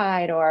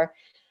Noahide or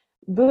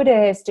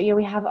Buddhist.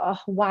 We have a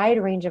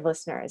wide range of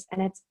listeners,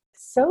 and it's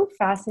so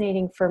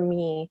fascinating for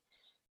me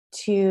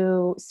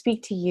to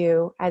speak to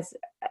you as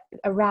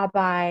a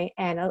rabbi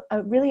and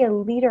really a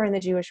leader in the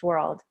Jewish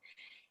world,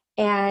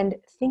 and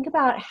think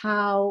about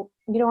how,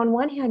 on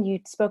one hand, you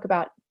spoke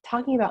about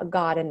talking about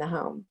God in the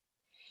home.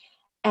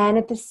 And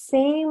at the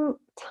same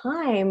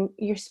time,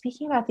 you're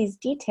speaking about these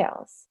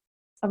details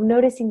of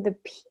noticing the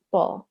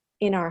people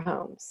in our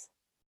homes.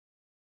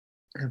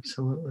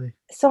 Absolutely.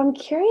 So I'm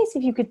curious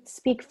if you could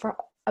speak for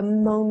a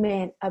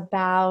moment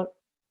about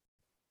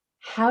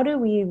how do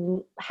we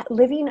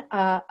living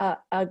a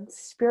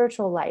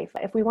spiritual life,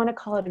 if we want to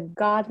call it a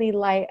godly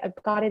life, a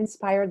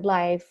God-inspired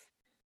life,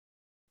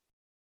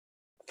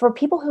 for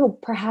people who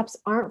perhaps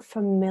aren't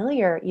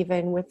familiar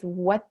even with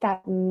what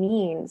that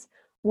means.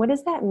 What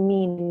does that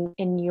mean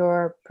in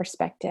your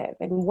perspective,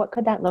 and what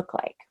could that look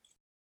like?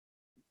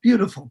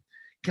 Beautiful.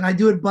 Can I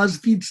do it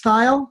BuzzFeed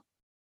style?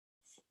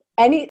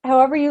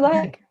 However you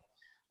like.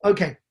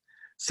 Okay.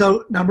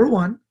 So number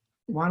 1,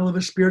 you want to live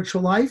a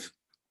spiritual life?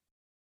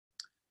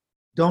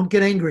 Don't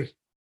get angry.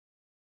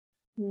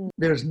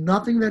 There's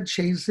nothing that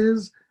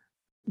chases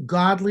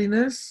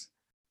godliness,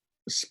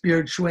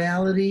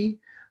 spirituality,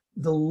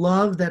 the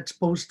love that's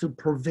supposed to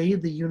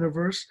pervade the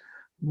universe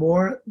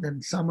more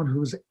than someone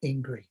who's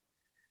angry.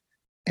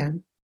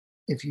 And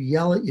if you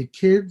yell at your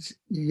kids,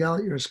 you yell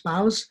at your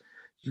spouse,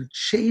 you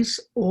chase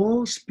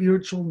all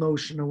spiritual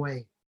notion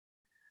away.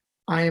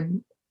 I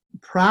am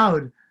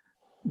proud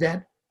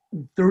that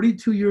in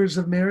 32 years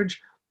of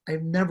marriage,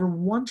 I've never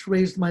once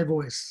raised my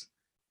voice.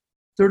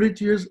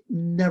 32 years,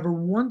 never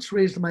once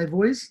raised my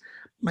voice.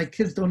 My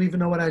kids don't even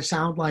know what I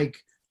sound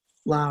like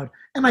loud.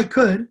 And I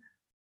could.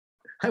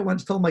 I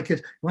once told my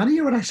kids, want to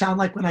hear what I sound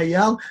like when I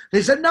yell?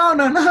 They said,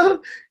 no.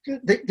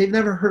 They've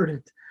never heard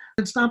it.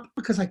 It's not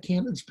because I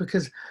can't. It's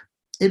because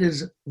it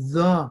is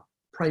the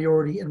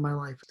priority in my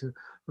life to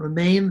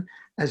remain,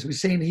 as we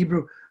say in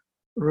Hebrew,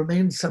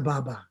 remain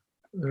sababa.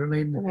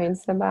 Remain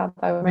sababa.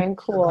 Remain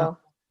cool. Sababa.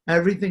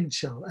 Everything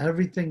chill.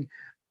 Everything.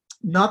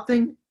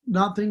 Nothing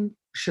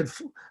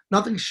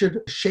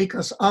should shake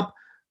us up.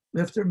 We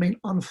have to remain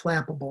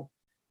unflappable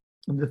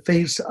in the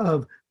face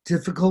of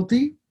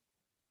difficulty.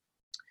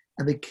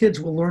 And the kids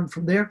will learn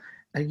from there.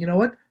 And you know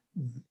what?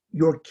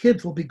 Your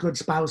kids will be good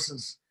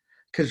spouses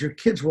because your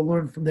kids will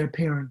learn from their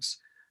parents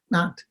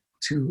not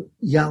to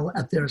yell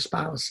at their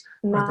spouse.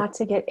 Not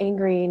to get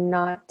angry,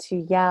 not to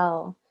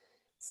yell.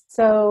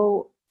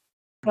 So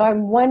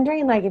I'm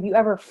wondering, if you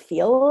ever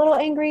feel a little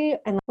angry,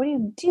 and what do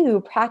you do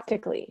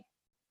practically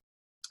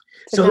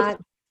to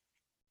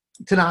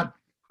not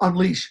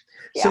unleash?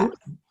 Yeah. So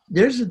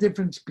there's a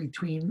difference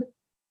between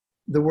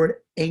the word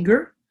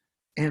anger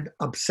and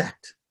upset.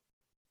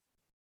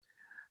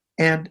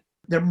 And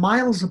they're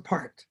miles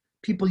apart.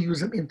 People use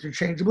them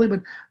interchangeably,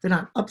 but they're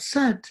not.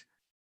 Upset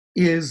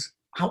is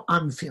how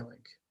I'm feeling.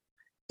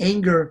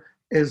 Anger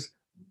is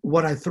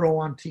what I throw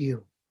onto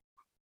you.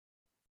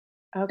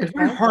 Okay. It's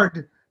very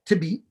hard to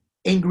be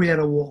angry at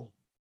a wall.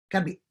 Got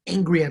to be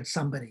angry at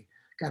somebody.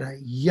 Got to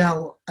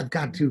yell. I've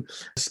got to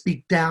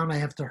speak down. I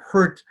have to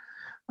hurt.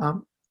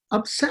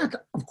 Upset,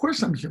 of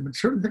course I'm human.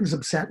 Certain things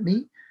upset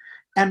me.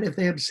 And if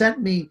they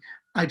upset me,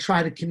 I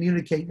try to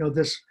communicate,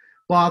 this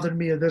bothered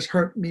me or this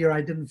hurt me or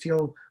I didn't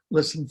feel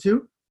listened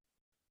to.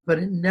 But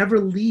it never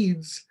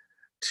leads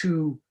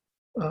to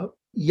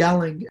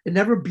yelling. It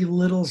never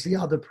belittles the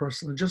other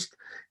person.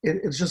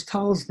 It just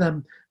tells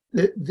them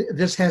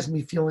this has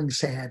me feeling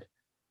sad.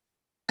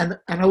 And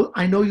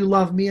I know you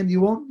love me and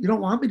you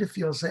don't want me to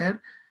feel sad.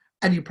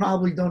 And you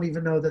probably don't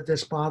even know that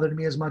this bothered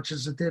me as much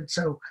as it did.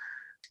 So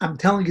I'm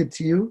telling it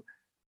to you.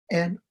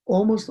 And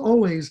almost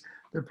always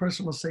the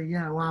person will say,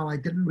 yeah, wow, I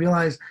didn't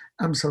realize,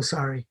 I'm so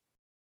sorry.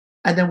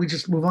 And then we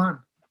just move on.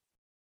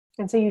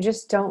 And so you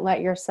just don't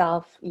let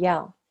yourself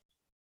yell.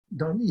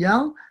 Don't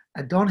yell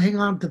and don't hang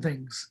on to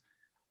things.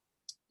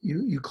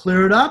 You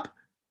clear it up,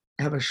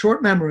 have a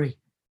short memory.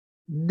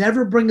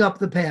 Never bring up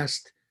the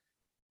past.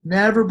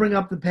 Never bring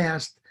up the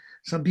past.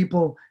 Some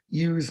people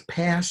use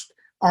past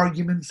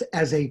arguments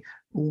as a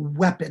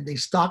weapon. They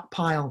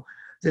stockpile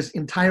this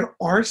entire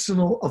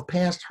arsenal of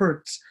past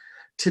hurts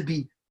to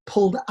be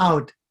pulled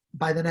out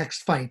by the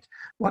next fight.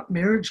 What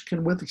marriage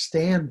can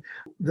withstand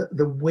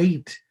the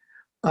weight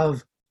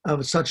of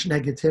such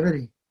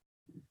negativity?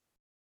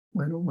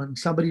 When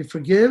somebody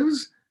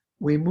forgives,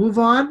 we move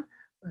on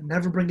and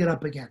never bring it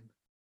up again.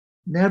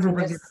 Never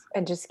bring it up.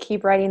 And just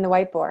keep writing the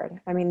whiteboard.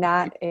 I mean,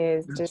 that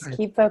is just right.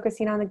 Keep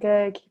focusing on the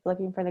good, keep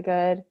looking for the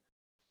good.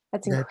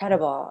 That's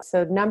incredible.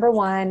 So number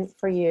one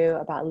for you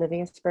about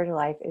living a spiritual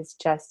life is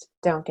just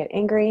don't get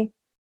angry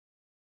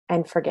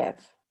and forgive.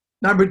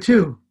 Number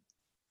two,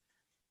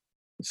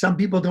 some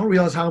people don't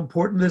realize how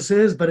important this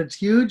is, but it's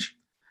huge.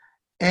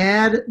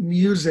 Add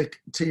music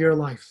to your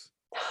life.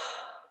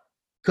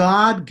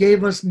 God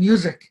gave us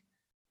music.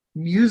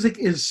 Music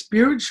is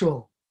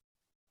spiritual.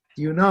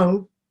 You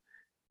know,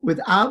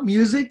 without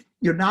music,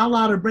 you're not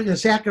allowed to bring a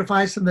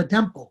sacrifice in the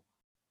temple.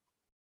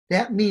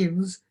 That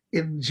means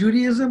in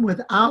Judaism,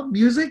 without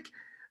music,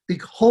 the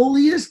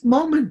holiest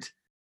moment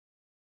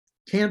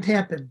can't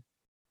happen.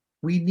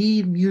 We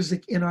need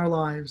music in our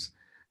lives.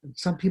 And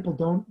some people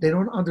don't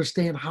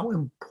understand how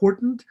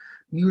important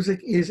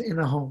music is in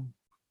a home.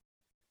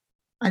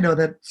 I know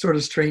that's sort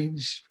of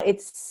strange.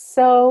 It's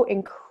so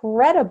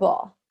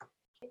incredible.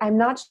 I'm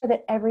not sure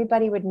that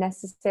everybody would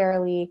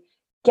necessarily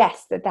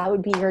guess that that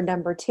would be your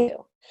number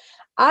two.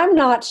 I'm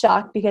not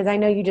shocked because I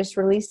know you just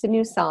released a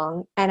new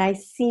song and I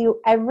see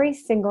you every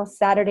single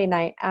Saturday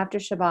night after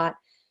Shabbat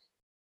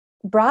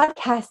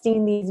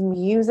broadcasting these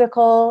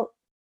musical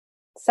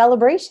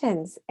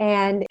celebrations.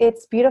 And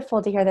it's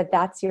beautiful to hear that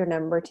that's your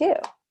number two.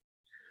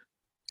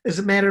 As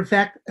a matter of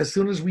fact, as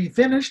soon as we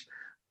finished,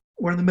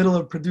 we're in the middle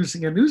of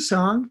producing a new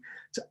song.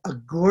 It's a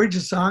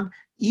gorgeous song.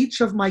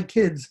 Each of my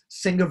kids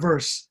sing a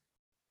verse.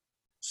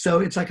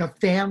 So it's like a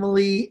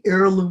family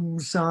heirloom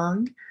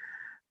song.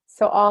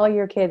 So all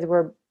your kids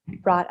were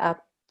brought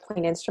up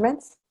playing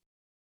instruments?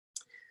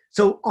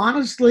 So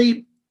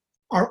honestly,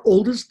 our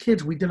oldest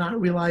kids, we did not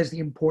realize the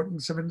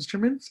importance of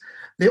instruments.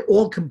 They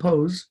all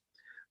compose.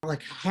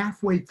 Like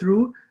halfway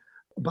through,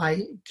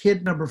 by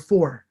kid number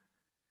 4,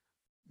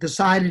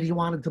 decided he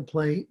wanted to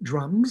play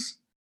drums.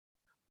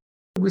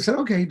 We said,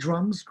 okay,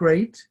 drums,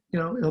 great. You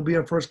know, it'll be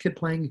our first kid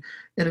playing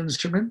an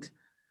instrument.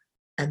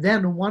 And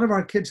then one of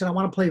our kids said, I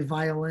want to play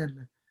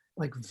violin.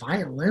 Like,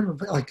 violin?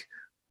 Like,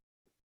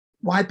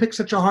 why pick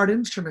such a hard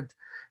instrument?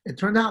 It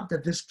turned out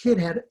that this kid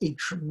had a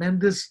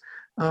tremendous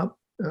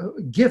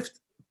gift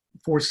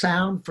for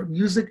sound, for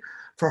music,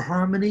 for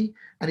harmony,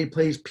 and he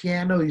plays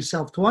piano, he's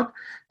self-taught.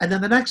 And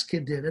then the next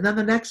kid did. And then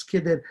the next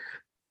kid did.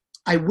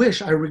 I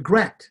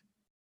regret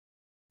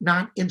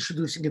not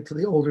introducing it to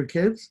the older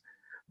kids,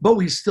 but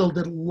we still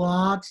did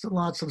lots and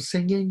lots of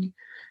singing.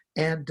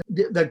 And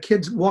the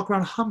kids walk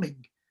around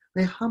humming.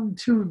 They hum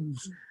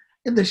tunes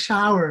in the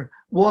shower,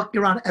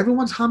 walking around.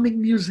 Everyone's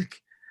humming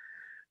music.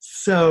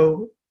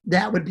 So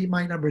that would be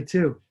my number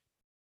 2.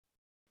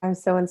 I'm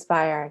so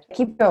inspired.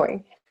 Keep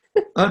going.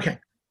 Okay.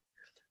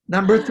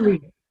 Number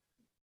 3.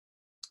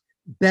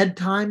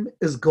 Bedtime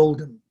is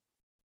golden.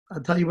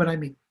 I'll tell you what I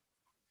mean.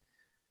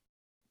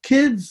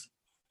 Kids,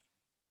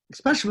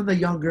 especially when they're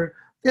younger,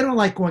 they don't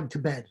like going to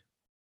bed.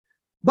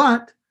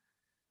 But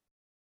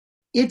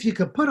if you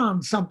could put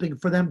on something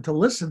for them to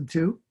listen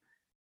to,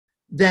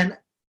 then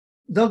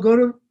they'll go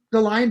to the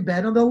lie in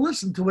bed and they'll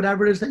listen to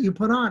whatever it is that you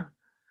put on.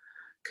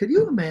 Could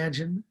you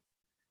imagine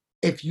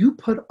if you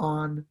put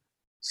on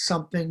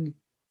something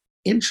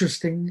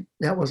interesting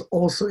that was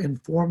also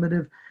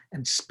informative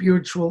and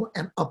spiritual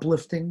and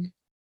uplifting?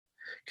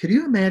 Could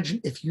you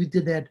imagine if you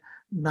did that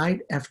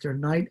night after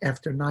night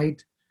after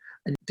night,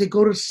 and they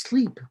go to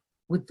sleep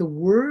with the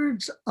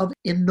words of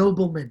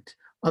ennoblement,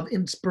 of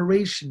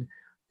inspiration?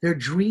 Their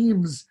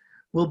dreams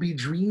will be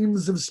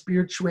dreams of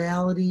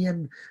spirituality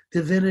and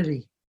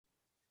divinity.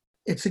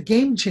 It's a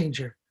game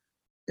changer.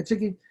 It's a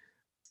game.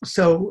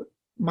 So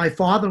my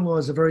father-in-law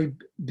is a very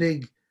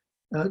big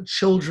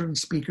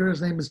children's speaker.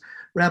 His name is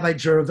Rabbi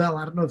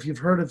Jeravel. I don't know if you've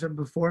heard of him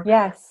before.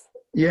 Yes.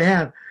 You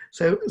have.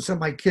 So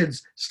my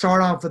kids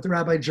start off with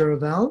Rabbi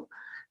Jeravel,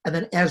 and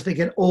then as they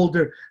get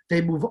older,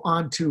 they move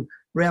on to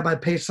Rabbi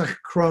Pesach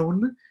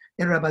Krohn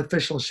and Rabbi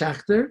Fishel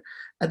Schachter,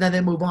 and then they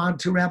move on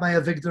to Rabbi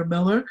Avigdor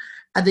Miller,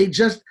 and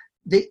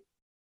they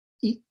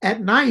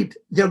at night,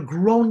 they're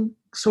growing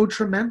so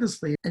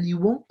tremendously, and you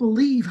won't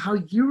believe how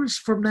years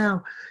from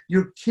now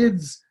your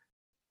kids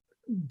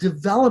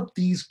develop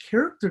these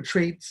character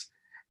traits,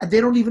 and they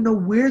don't even know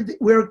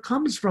where it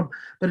comes from,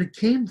 but it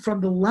came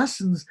from the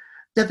lessons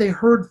that they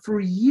heard for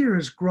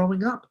years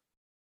growing up.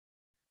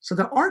 So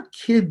there are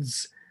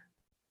kids'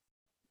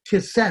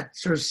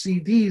 cassettes or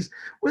CDs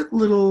with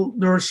little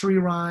nursery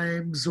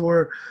rhymes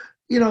or,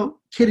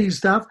 kiddie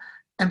stuff,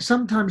 And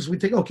sometimes we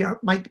think, okay,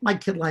 my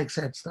kid likes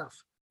that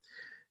stuff.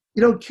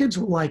 Kids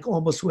will like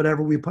almost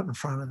whatever we put in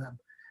front of them,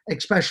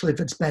 especially if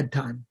it's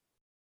bedtime.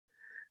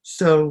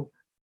 So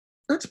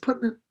let's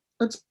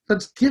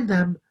give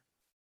them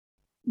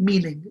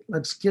meaning.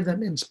 Let's give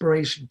them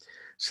inspiration.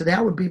 So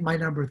that would be my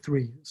number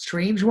 3.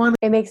 Strange one.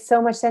 It makes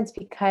so much sense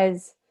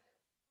because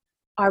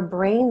our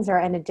brains are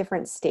in a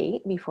different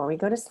state before we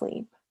go to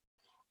sleep.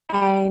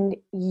 And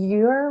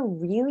you're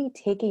really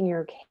taking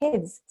your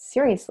kids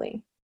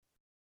seriously.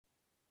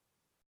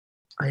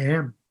 I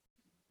am.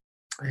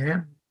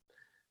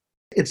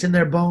 It's in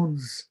their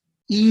bones.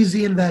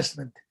 Easy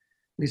investment.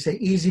 We say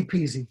easy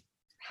peasy.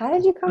 How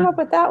did you come up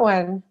with that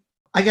one?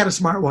 I got a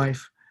smart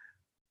wife.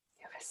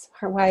 You have a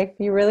smart wife.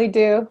 You really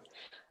do.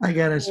 I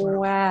got a smart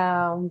wife.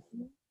 Wow.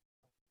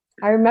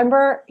 I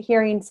remember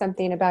hearing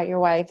something about your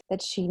wife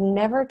that she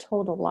never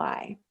told a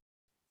lie.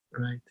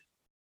 Right.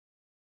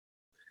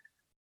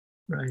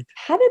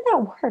 How did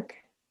that work?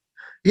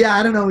 Yeah,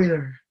 I don't know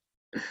either.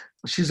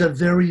 She's a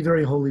very,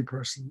 very holy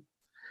person.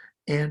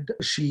 And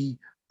she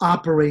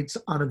operates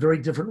on a very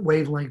different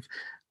wavelength.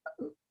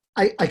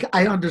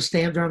 I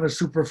understand her on a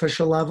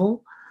superficial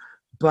level,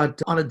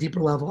 but on a deeper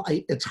level,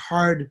 it's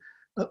hard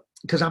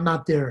because I'm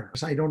not there.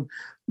 So I don't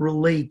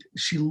relate.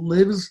 She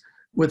lives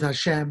with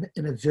Hashem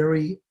in a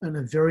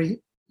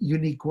very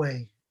unique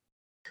way.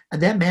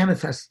 And that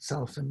manifests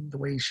itself in the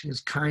way she is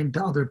kind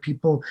to other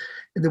people,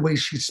 in the way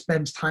she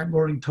spends time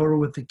learning Torah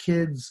with the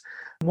kids.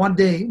 One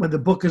day when the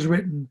book is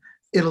written,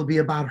 it'll be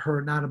about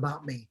her, not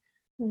about me.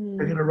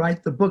 They're going to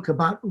write the book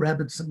about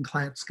Rebbetzin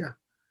Klatska.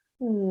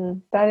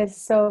 That is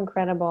so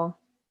incredible.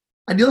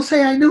 And you'll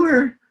say, I knew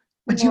her.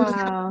 But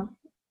wow.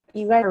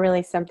 You guys are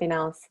really something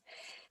else.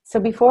 So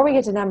before we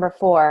get to number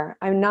 4,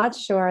 I'm not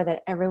sure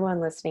that everyone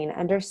listening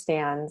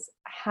understands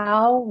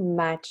how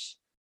much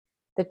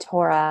the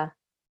Torah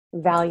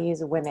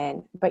values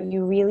women, but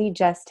you really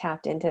just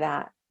tapped into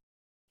that.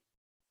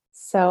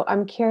 So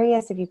I'm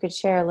curious if you could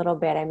share a little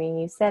bit. I mean,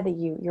 you said that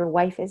your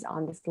wife is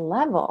on this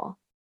level,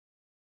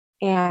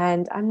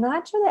 and I'm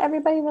not sure that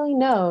everybody really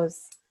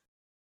knows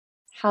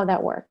how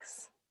that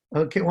works.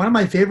 Okay, one of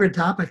my favorite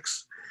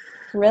topics.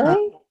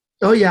 Really?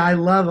 Oh yeah, I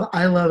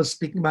love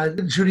speaking about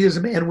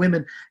Judaism and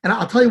women, and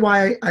I'll tell you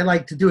why I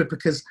like to do it,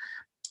 because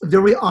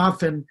very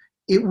often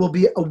it will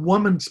be a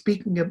woman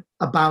speaking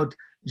about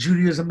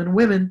Judaism and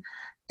women,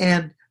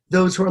 and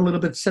those who are a little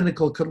bit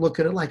cynical could look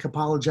at it like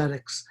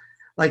apologetics,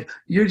 like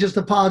you're just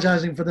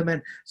apologizing for the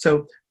men.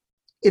 So,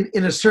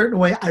 in a certain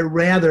way, I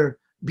rather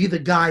be the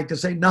guy to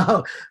say,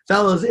 no,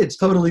 fellas, it's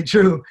totally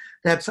true.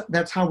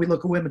 That's how we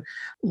look at women.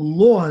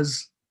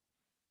 Laws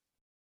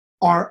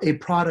are a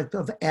product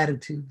of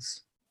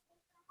attitudes.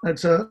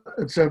 It's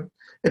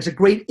a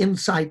great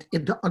insight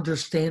into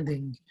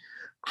understanding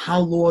how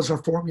laws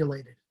are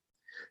formulated.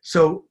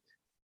 So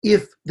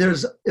if there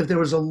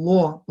was a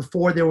law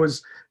before there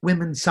was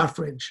women's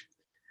suffrage,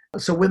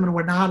 so women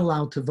were not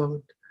allowed to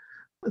vote,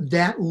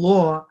 that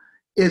law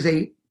is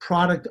a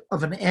product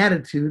of an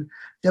attitude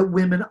that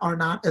women are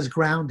not as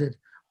grounded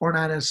or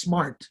not as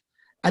smart,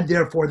 and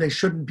therefore they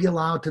shouldn't be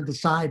allowed to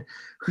decide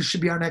who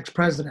should be our next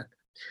president.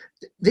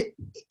 The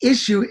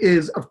issue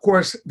is, of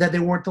course, that they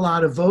weren't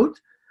allowed to vote,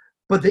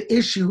 but the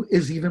issue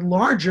is even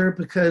larger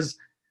because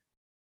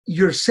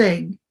you're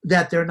saying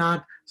that they're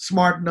not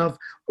smart enough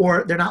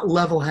or they're not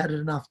level-headed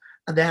enough,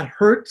 and that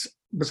hurts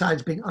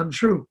besides being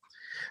untrue.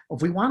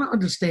 If we want to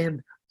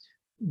understand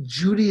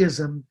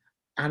Judaism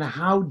and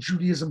how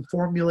Judaism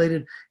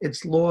formulated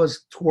its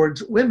laws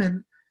towards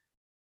women,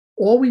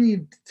 all we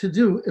need to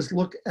do is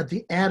look at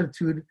the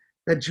attitude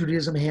that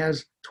Judaism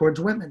has towards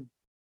women.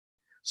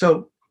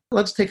 So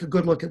let's take a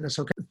good look at this,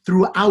 okay?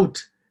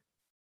 Throughout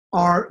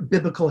our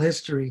biblical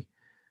history,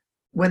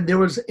 when there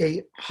was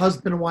a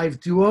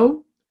husband-wife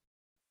duo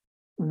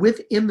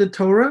within the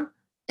Torah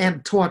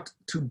and taught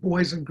to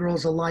boys and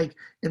girls alike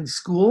in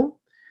school,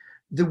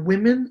 the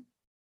women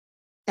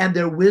and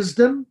their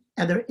wisdom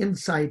and their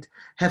insight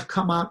have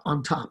come out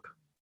on top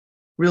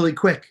really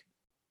quick.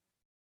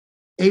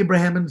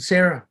 Abraham and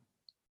Sarah.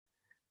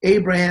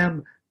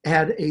 Abraham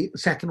had a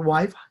second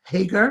wife,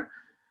 Hagar.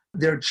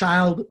 Their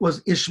child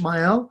was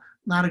Ishmael,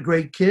 not a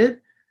great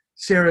kid.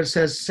 Sarah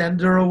says,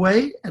 send her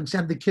away and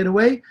send the kid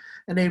away.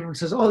 And Abraham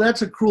says, oh,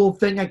 that's a cruel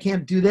thing. I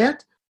can't do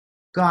that.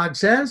 God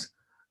says,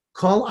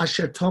 Kol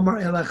asher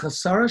tomer elecha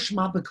Sarah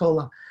shma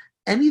b'kola.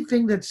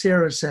 Anything that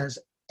Sarah says,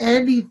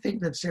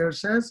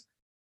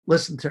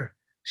 listen to her.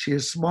 She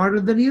is smarter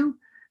than you,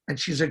 and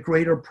she's a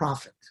greater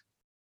prophet.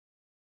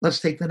 Let's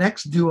take the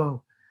next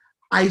duo,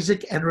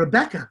 Isaac and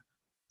Rebekah.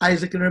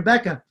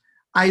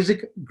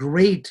 Isaac,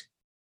 great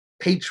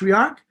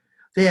patriarch.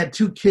 They had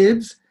 2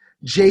 kids,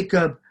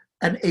 Jacob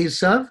and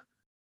Esau.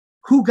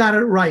 Who got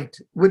it right?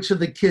 Which of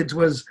the kids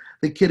was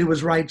the kid who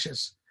was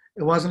righteous?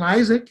 It wasn't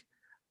Isaac.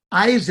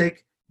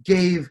 Isaac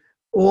gave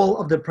all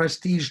of the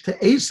prestige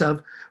to Esau,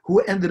 who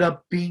ended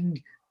up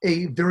being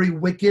a very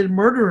wicked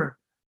murderer.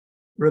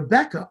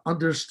 Rebekah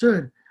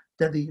understood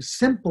that the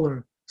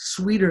simpler,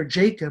 sweeter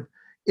Jacob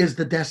is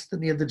the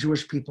destiny of the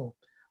Jewish people.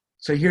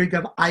 So here you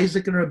have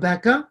Isaac and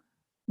Rebekah,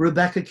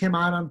 Rebecca came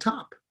out on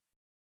top.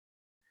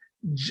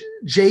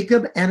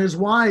 Jacob and his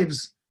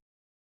wives,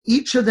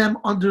 each of them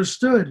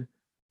understood,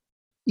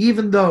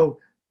 even though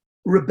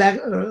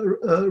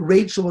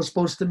Rachel was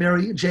supposed to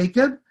marry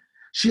Jacob,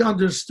 she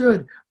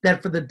understood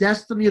that for the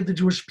destiny of the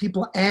Jewish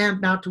people and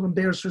not to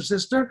embarrass her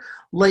sister,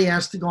 Leah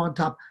has to go on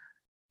top.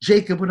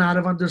 Jacob would not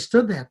have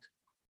understood that.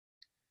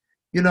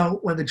 You know,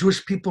 when the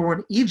Jewish people were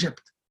in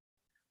Egypt,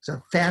 it's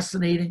a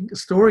fascinating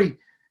story.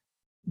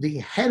 The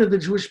head of the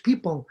Jewish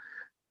people,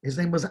 his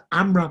name was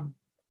Amram.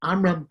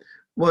 Amram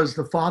was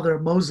the father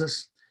of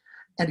Moses,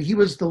 and he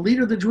was the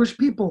leader of the Jewish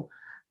people.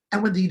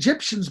 And when the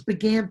Egyptians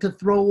began to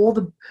throw all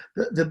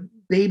the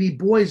baby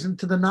boys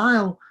into the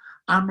Nile,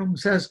 Amram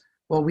says,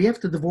 well, we have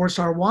to divorce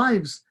our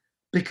wives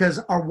because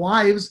our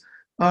wives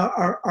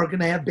are going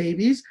to have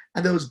babies,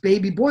 and those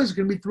baby boys are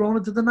going to be thrown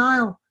into the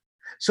Nile.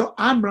 So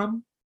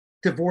Amram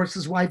divorced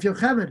his wife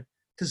Yocheved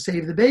to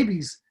save the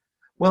babies.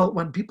 Well,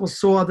 when people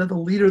saw that the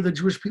leader of the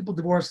Jewish people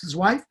divorced his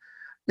wife,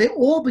 they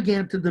all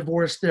began to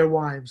divorce their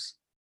wives.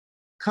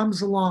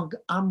 Comes along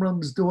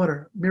Amram's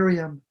daughter,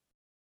 Miriam,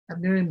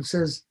 and Miriam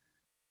says,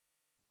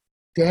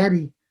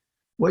 Daddy,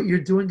 what you're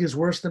doing is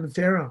worse than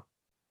Pharaoh,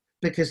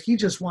 because he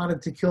just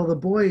wanted to kill the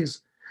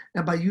boys.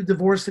 And by you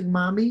divorcing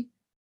mommy,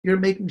 you're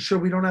making sure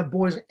we don't have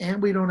boys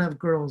and we don't have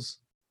girls.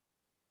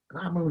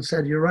 And Amram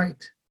said, you're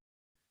right.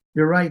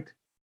 You're right.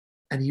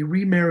 And he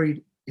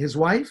remarried his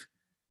wife.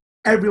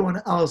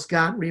 Everyone else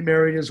got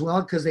remarried as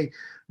well because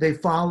they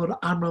followed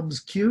Amram's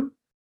cue.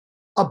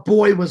 A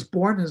boy was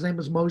born. His name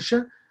was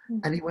Moshe.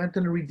 And he went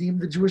and redeemed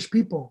the Jewish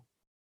people.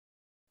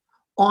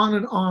 On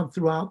and on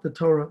throughout the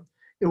Torah.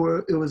 It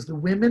was the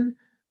women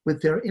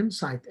with their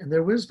insight and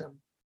their wisdom.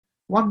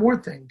 One more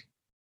thing.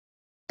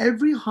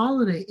 Every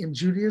holiday in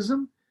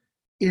Judaism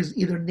is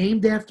either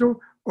named after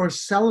or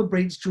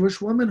celebrates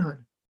Jewish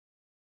womanhood.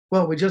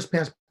 Well, we just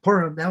passed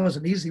Purim. That was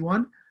an easy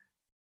one.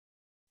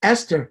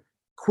 Esther,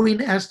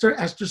 Queen Esther.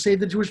 Esther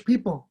saved the Jewish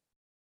people.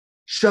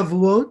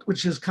 Shavuot,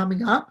 which is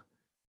coming up,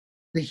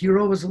 the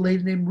hero was a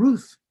lady named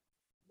Ruth.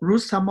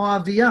 Ruth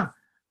HaMoaviyah,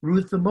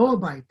 Ruth the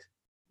Moabite.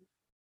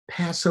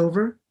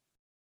 Passover,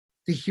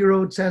 the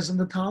hero, it says in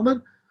the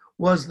Talmud,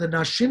 was the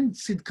Nashim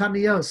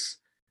Tzidkanios.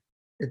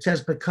 It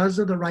says, because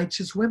of the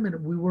righteous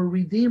women, we were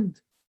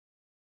redeemed.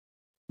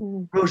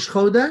 Rosh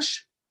Chodesh,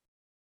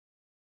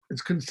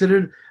 it's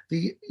considered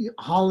the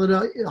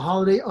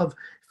holiday of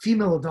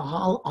female, the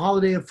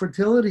holiday of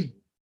fertility.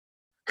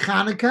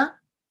 Hanukkah,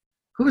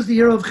 who was the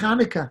hero of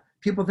Hanukkah?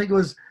 People think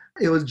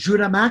it was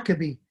Judah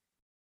Maccabee,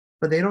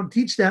 but they don't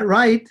teach that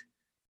right.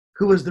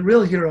 Who was the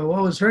real hero?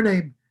 What was her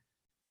name?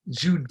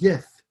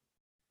 Judith.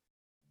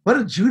 What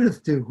did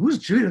Judith do? Who's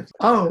Judith?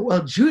 Oh,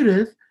 well,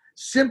 Judith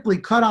simply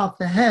cut off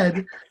the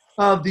head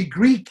of the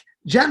Greek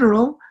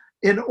general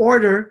in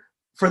order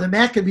for the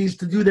Maccabees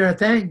to do their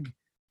thing.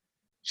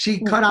 She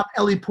cut off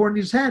Eli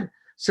Porni's head.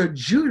 So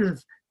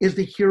Judith is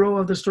the hero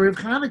of the story of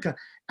Hanukkah.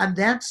 And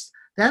that's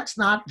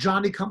not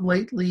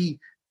Johnny-come-lately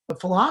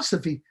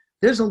philosophy.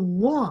 There's a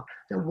law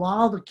that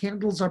while the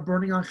candles are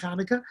burning on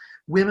Hanukkah,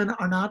 women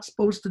are not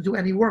supposed to do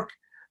any work.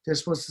 They're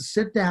supposed to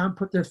sit down,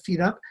 put their feet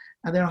up,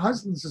 and their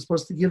husbands are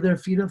supposed to give their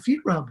feet a foot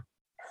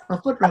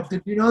rub.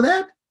 Did you know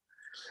that?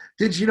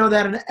 Did you know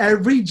that in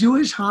every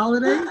Jewish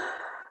holiday,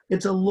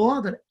 it's a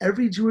law that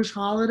every Jewish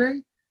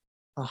holiday,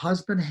 a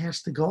husband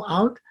has to go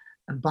out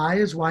and buy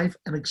his wife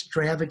an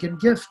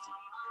extravagant gift.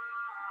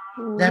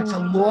 That's a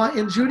law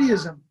in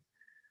Judaism.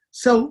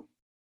 So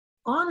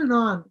on and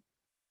on,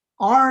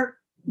 our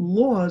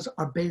laws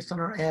are based on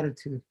our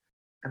attitude.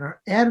 And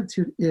our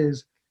attitude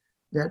is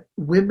that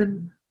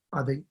women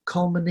are the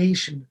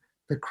culmination,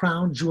 the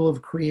crown jewel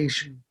of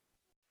creation.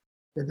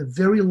 They're the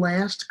very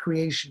last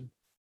creation.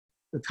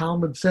 The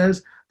Talmud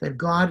says that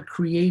God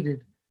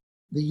created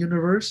the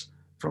universe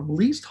from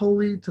least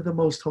holy to the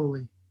most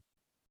holy.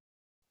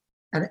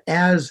 And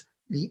as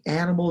the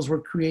animals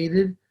were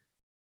created,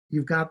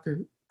 you've got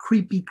the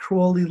creepy,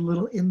 crawly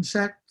little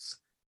insects,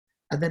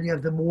 and then you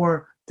have the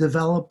more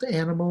developed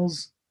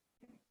animals,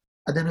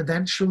 and then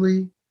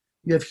eventually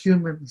you have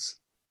humans.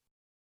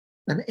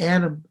 And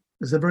Adam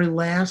is the very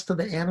last of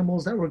the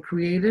animals that were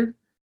created,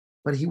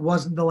 but he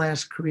wasn't the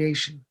last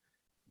creation.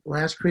 The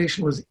last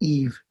creation was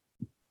Eve.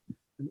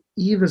 And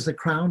Eve is the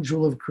crown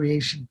jewel of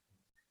creation.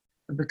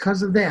 And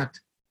because of that,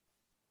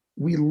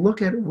 we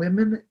look at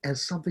women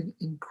as something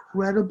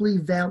incredibly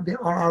valuable. They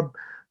are our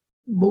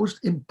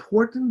most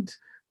important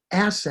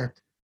asset.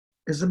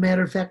 As a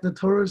matter of fact, the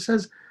Torah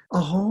says a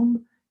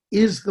home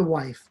is the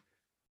wife.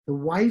 The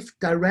wife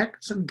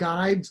directs and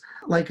guides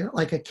like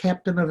a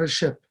captain of a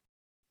ship.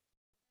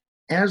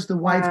 As the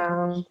wife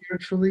goes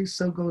spiritually,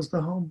 so goes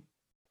the home.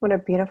 What a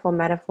beautiful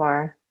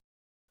metaphor.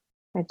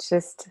 It's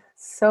just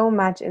so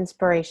much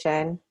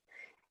inspiration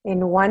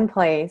in one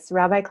place.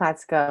 Rabbi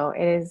Klatzko,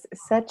 it is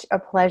such a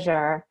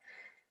pleasure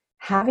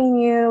having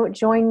you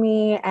join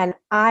me, and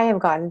I have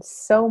gotten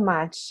so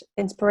much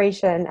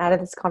inspiration out of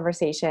this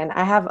conversation.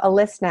 I have a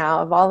list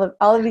now of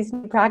all of these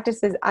new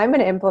practices I'm going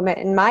to implement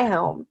in my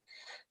home,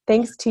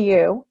 thanks to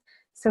you.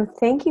 So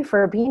thank you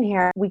for being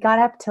here. We got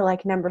up to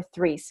like number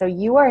 3. So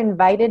you are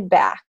invited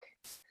back.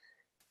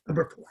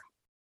 Number 4.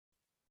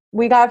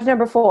 We got up to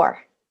number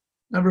 4.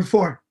 Number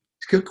 4.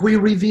 Can we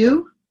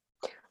review?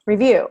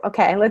 Review.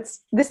 Okay,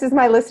 this is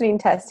my listening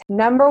test.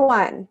 Number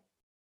 1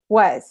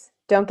 was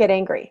don't get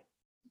angry.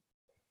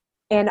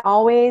 And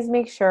always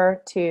make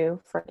sure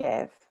to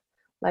forgive.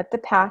 Let the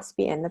past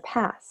be in the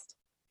past.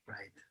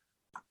 Right.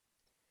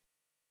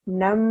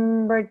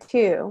 Number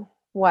 2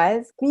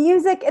 was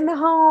music in the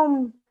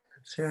home.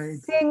 That's right.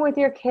 Sing with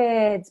your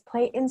kids,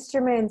 play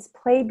instruments,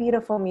 play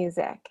beautiful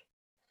music.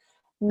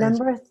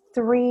 Number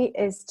 3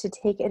 is to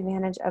take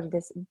advantage of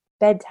this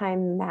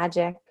bedtime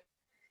magic.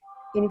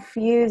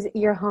 Infuse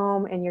your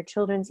home and your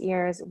children's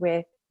ears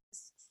with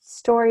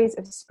stories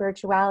of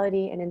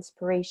spirituality and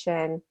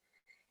inspiration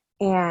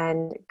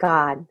and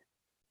God.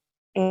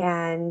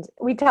 And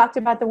we talked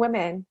about the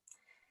women,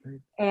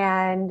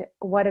 and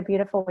what a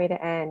beautiful way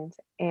to end,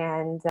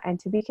 and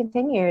to be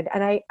continued.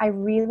 And I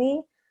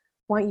really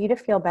want you to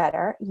feel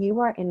better. You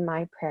are in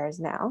my prayers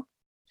now.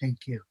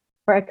 Thank you.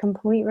 For a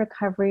complete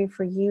recovery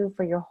for you,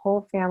 for your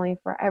whole family,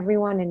 for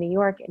everyone in New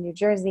York and New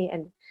Jersey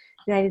and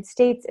United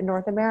States and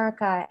North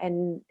America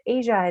and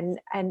Asia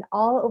and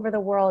all over the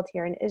world,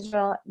 here in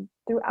Israel,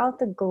 throughout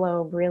the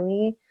globe,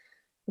 really.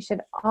 We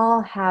should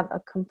all have a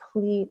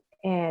complete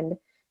and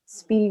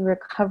speedy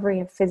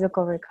recovery, a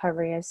physical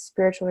recovery, a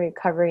spiritual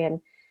recovery,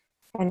 and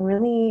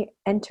really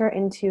enter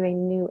into a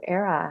new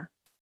era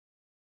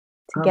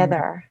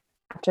together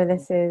after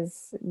this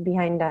is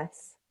behind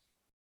us.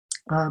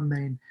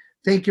 Amen.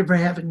 Thank you for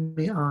having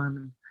me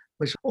on.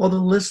 Wish all the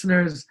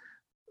listeners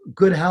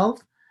good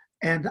health.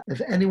 And if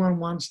anyone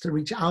wants to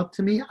reach out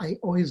to me, I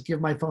always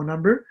give my phone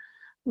number.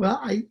 Well,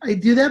 I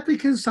do that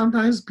because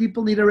sometimes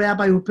people need a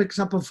rabbi who picks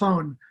up a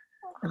phone,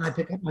 and I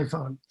pick up my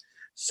phone.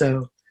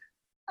 So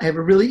I have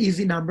a really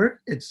easy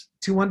number. It's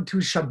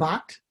 212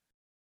 Shabbat.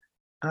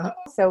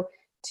 So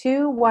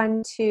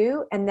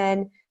 212 and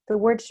then the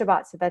word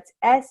Shabbat. So that's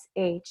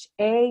SHABBAT.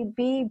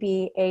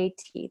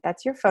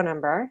 That's your phone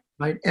number.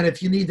 Right. And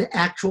if you need the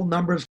actual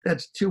numbers,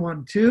 that's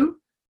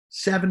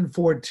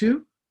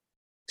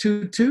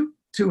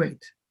 212-742-2228.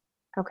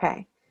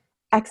 Okay.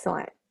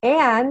 Excellent.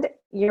 And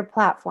your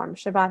platform,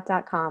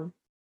 Shabbat.com.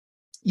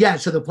 Yeah.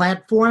 So the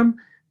platform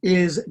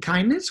is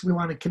kindness. We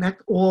want to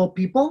connect all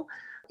people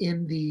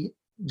in the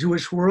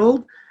Jewish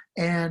world,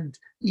 and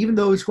even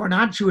those who are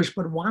not Jewish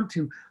but want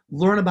to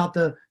learn about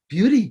the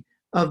beauty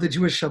of the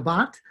Jewish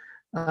Shabbat,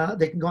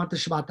 they can go on to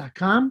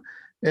Shabbat.com.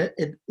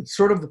 It's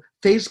sort of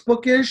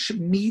Facebook-ish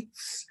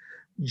meets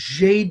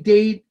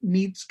JDate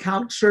meets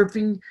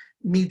Couchsurfing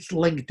meets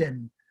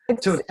LinkedIn.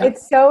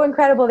 It's so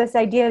incredible, this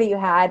idea that you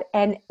had.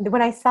 And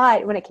when I saw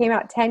it, when it came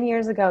out 10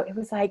 years ago, it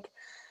was like,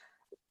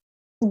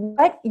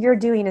 what you're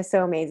doing is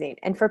so amazing.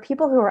 And for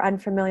people who are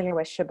unfamiliar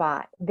with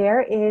Shabbat,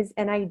 there is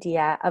an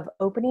idea of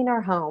opening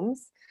our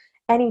homes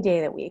any day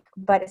of the week,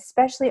 but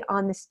especially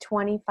on this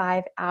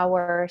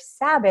 25-hour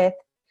Sabbath.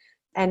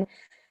 And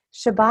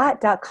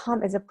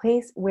Shabbat.com is a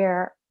place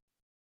where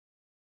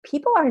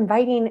people are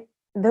inviting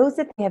those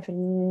that they have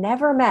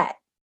never met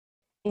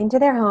into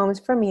their homes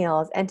for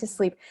meals and to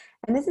sleep.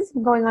 And this has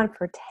been going on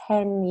for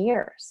 10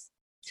 years.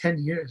 10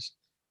 years.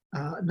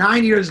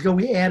 9 years ago,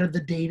 we added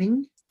the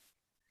dating.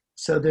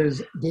 So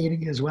there's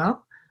dating as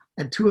well.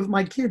 And 2 of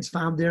my kids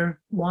found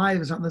their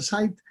wives on the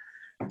site.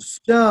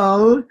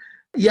 So,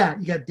 yeah,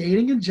 you got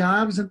dating and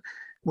jobs, and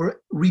we're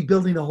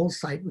rebuilding the whole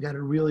site. We got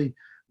a really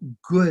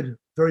good,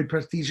 very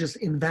prestigious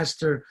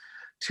investor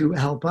to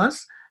help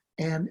us.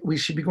 And we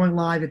should be going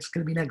live. It's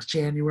going to be next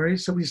January,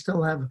 so we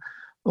still have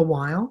a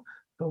while.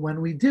 But when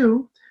we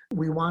do,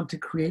 we want to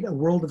create a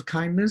world of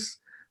kindness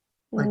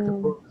like the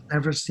world has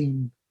never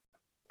seen.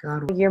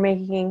 God. You're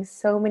making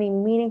so many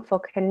meaningful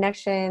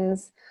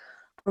connections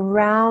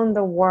around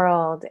the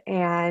world,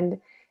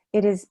 and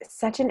it is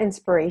such an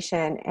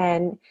inspiration,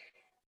 and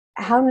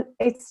how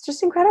it's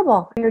just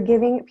incredible. You're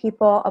giving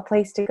people a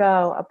place to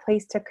go, a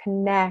place to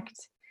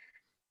connect,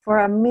 for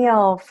a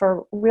meal,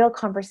 for real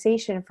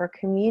conversation, for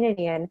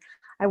community. And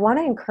I want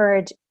to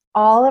encourage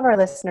all of our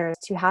listeners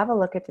to have a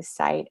look at the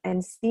site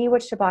and see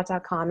what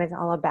Shabbat.com is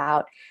all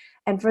about.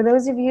 And for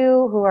those of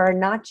you who are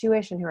not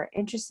Jewish and who are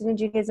interested in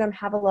Judaism,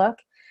 have a look.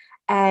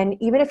 And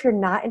even if you're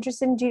not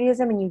interested in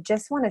Judaism and you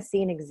just want to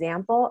see an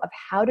example of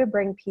how to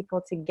bring people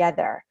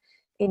together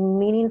in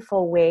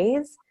meaningful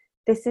ways,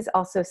 this is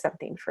also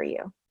something for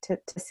you to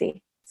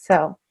see.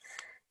 So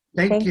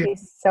thank you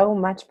so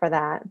much for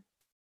that.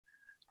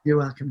 You're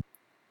welcome.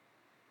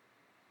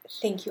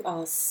 Thank you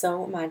all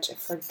so much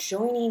for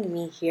joining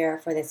me here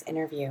for this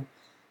interview.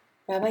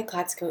 Rabbi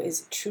Klatzko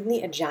is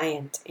truly a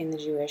giant in the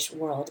Jewish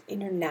world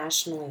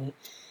internationally.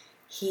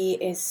 He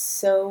is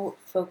so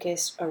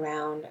focused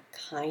around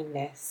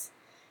kindness.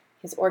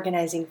 His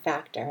organizing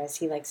factor, as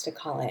he likes to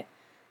call it,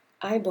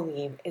 I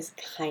believe, is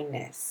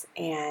kindness.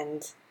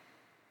 And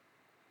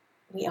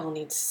we all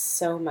need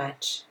so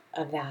much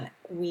of that.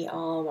 We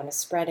all want to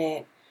spread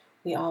it.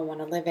 We all want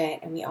to live it.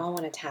 And we all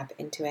want to tap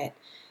into it.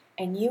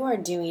 And you are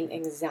doing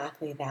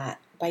exactly that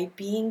by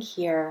being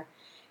here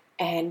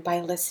and by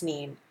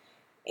listening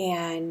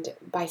And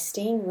by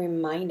staying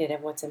reminded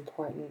of what's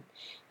important,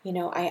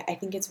 I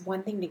think it's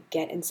one thing to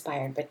get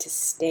inspired, but to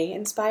stay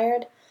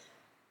inspired,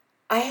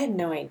 I had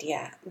no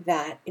idea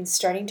that in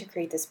starting to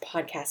create this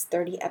podcast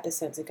 30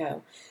 episodes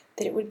ago,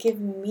 that it would give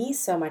me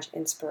so much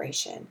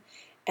inspiration.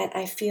 And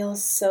I feel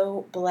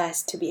so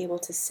blessed to be able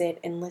to sit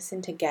and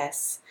listen to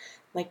guests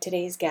like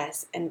today's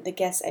guest and the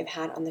guests I've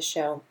had on the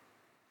show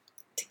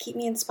to keep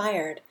me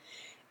inspired.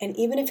 And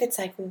even if it's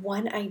like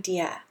one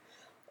idea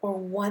or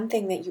one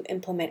thing that you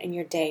implement in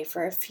your day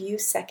for a few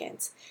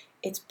seconds,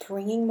 it's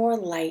bringing more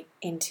light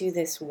into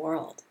this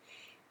world.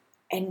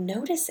 And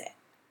notice it.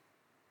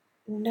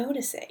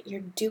 Notice it.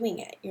 You're doing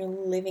it. You're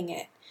living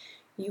it.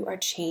 You are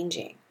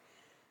changing.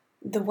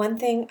 The one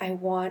thing I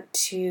want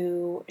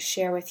to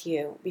share with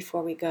you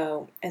before we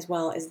go as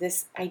well is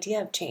this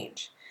idea of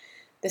change.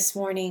 This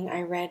morning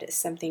I read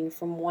something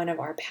from one of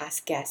our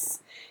past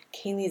guests,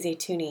 Kaylee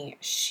Zaytouni.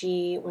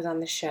 She was on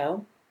the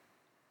show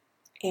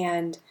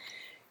and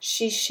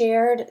she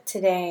shared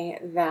today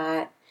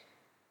that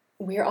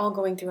we're all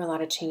going through a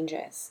lot of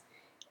changes.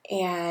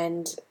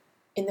 And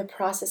in the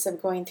process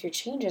of going through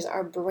changes,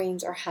 our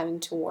brains are having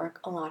to work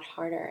a lot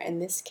harder.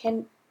 And this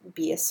can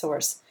be a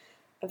source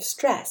of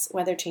stress,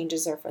 whether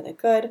changes are for the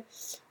good, or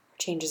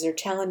changes are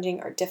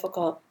challenging or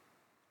difficult.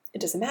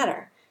 It doesn't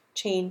matter.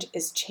 Change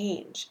is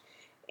change.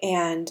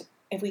 And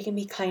if we can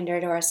be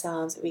kinder to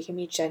ourselves, we can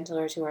be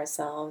gentler to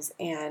ourselves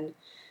and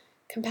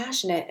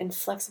compassionate and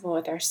flexible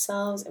with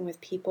ourselves and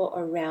with people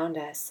around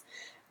us,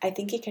 I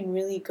think it can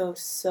really go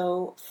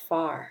so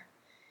far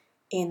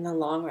in the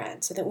long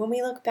run. So that when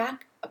we look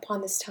back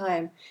upon this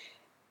time,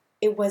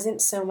 it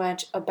wasn't so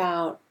much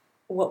about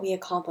what we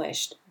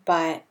accomplished,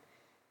 but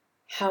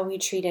how we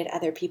treated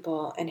other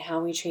people and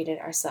how we treated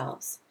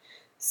ourselves.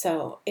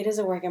 So it is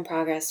a work in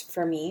progress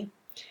for me.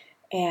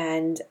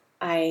 And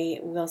I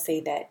will say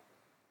that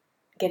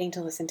getting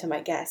to listen to my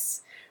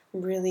guests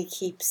really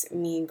keeps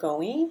me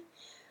going.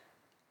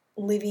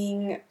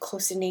 Living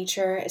close to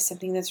nature is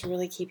something that's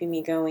really keeping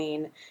me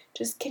going.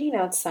 Just getting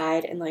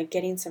outside and like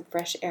getting some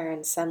fresh air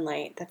and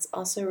sunlight, that's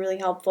also really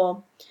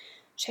helpful.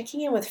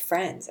 Checking in with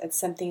friends, it's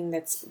something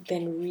that's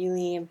been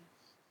really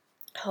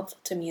helpful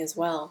to me as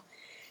well.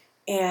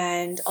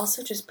 And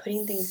also just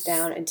putting things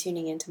down and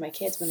tuning into my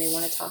kids when they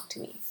want to talk to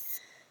me.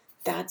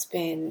 That's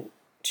been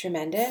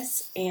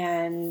tremendous.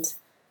 And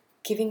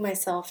giving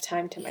myself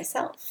time to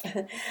myself.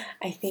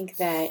 I think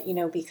that,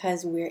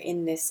 because we're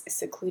in this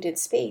secluded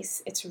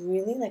space, it's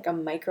really like a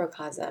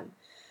microcosm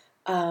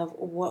of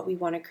what we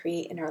want to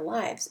create in our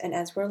lives. And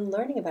as we're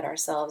learning about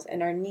ourselves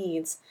and our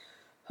needs,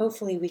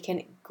 hopefully we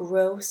can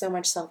grow so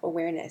much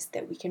self-awareness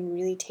that we can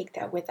really take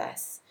that with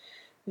us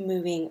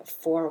moving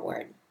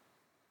forward.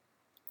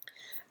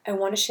 I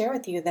want to share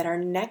with you that our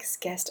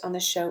next guest on the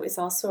show is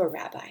also a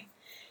rabbi.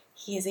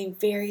 He is a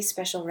very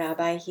special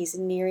rabbi. He's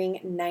nearing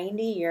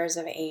 90 years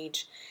of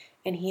age,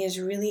 and he is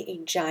really a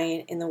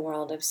giant in the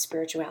world of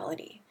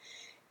spirituality.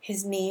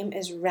 His name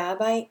is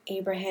Rabbi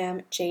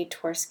Abraham J.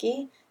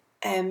 Twersky,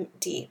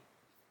 M.D.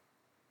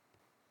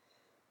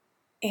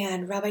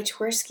 And Rabbi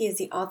Twersky is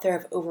the author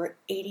of over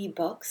 80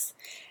 books,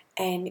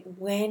 and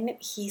when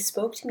he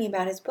spoke to me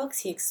about his books,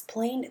 he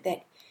explained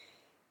that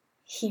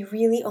he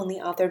really only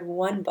authored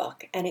one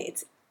book, and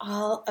it's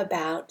all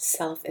about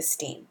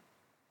self-esteem.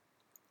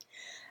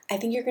 I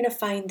think you're going to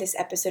find this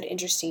episode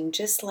interesting,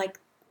 just like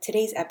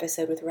today's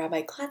episode with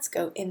Rabbi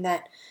Klatsko, in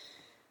that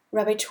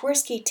Rabbi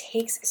Twersky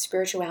takes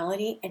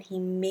spirituality and he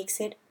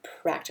makes it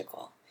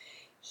practical.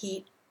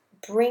 He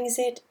brings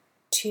it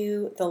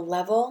to the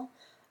level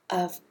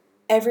of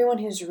everyone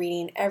who's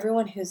reading,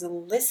 everyone who's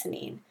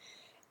listening,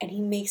 and he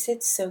makes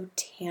it so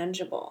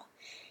tangible.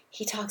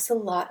 He talks a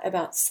lot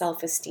about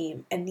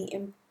self-esteem and the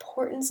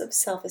importance of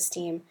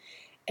self-esteem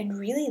and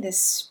really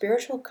this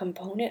spiritual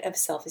component of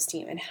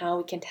self-esteem and how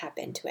we can tap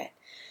into it.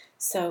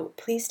 So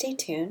please stay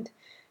tuned.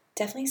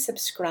 Definitely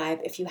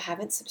subscribe if you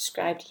haven't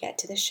subscribed yet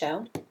to the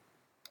show.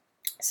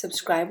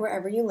 Subscribe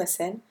wherever you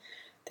listen.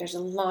 There's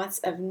lots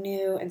of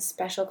new and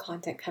special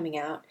content coming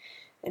out,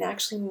 and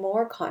actually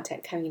more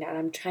content coming out.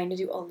 I'm trying to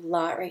do a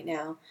lot right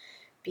now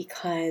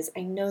because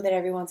I know that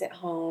everyone's at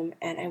home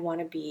and I want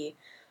to be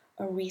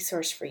a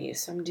resource for you.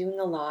 So I'm doing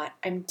a lot.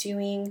 I'm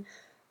doing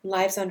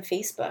lives on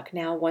Facebook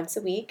now once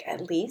a week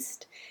at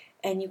least,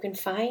 and you can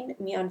find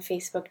me on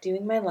Facebook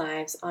doing my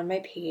lives on my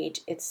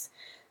page. It's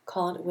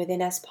called Within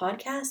Us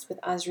Podcast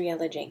with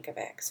Azriela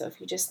Jankovic. So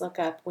if you just look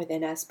up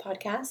Within Us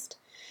Podcast,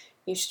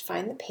 you should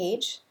find the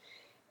page.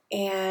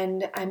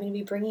 And I'm going to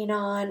be bringing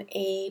on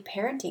a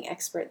parenting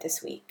expert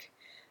this week,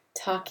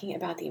 talking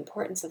about the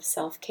importance of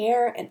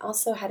self-care and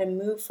also how to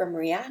move from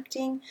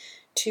reacting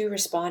to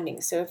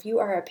responding. So if you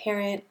are a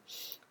parent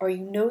or you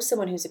know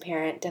someone who's a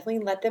parent, definitely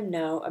let them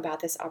know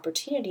about this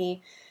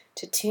opportunity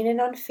to tune in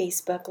on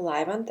Facebook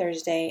live on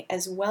Thursday,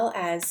 as well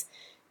as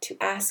to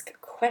ask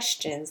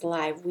questions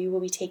live. We will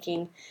be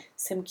taking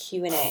some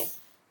Q&A.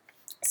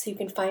 So you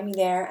can find me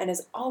there, and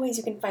as always,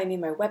 you can find me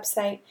on my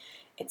website.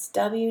 It's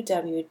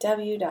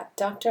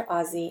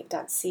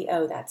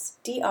www.drazi.co. That's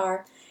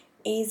drazi.co.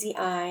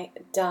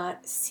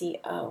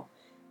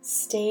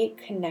 Stay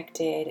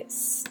connected,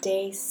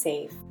 stay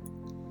safe,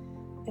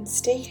 and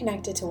stay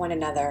connected to one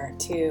another.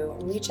 To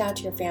reach out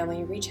to your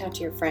family, reach out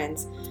to your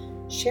friends.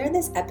 Share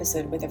this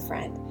episode with a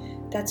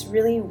friend. That's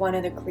really one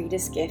of the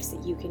greatest gifts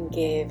that you can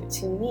give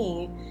to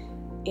me.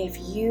 If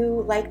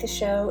you like the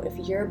show, if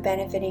you're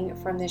benefiting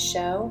from this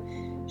show,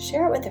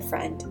 share it with a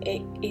friend.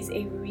 It is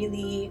a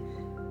really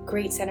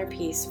great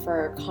centerpiece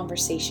for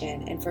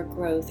conversation and for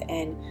growth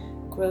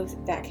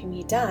that can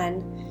be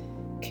done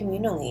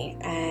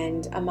communally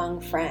and among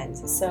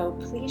friends. So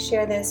please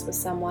share this with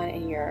someone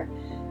in your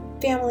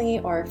family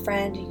or a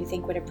friend who you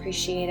think would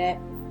appreciate it.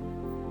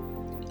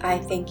 I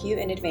thank you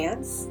in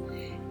advance.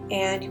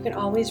 And you can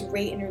always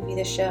rate and review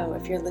the show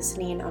if you're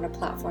listening on a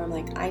platform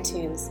like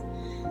iTunes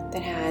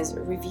that has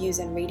reviews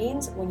and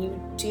ratings. When you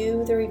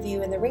do the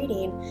review and the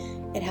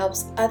rating, it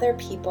helps other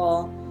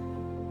people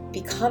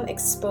become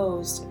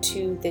exposed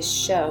to this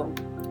show.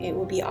 It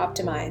will be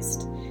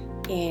optimized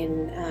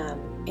in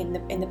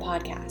the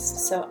podcast.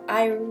 So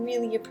I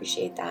really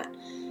appreciate that,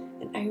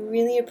 and I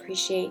really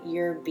appreciate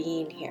your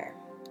being here.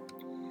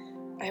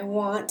 I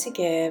want to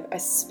give a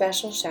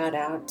special shout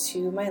out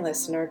to my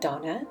listener,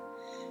 Donna.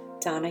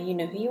 Donna, you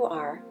know who you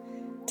are.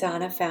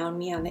 Donna found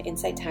me on the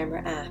Insight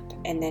Timer app,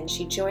 and then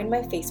she joined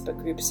my Facebook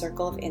group,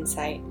 Circle of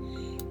Insight,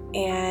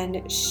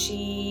 and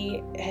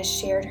she has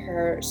shared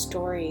her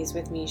stories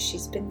with me.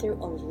 She's been through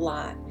a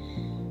lot.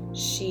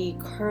 She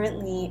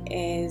currently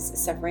is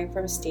suffering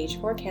from stage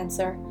 4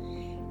 cancer,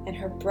 and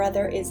her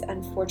brother is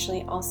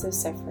unfortunately also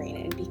suffering.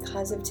 And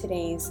because of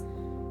today's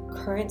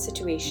current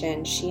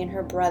situation, she and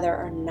her brother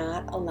are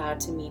not allowed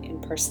to meet in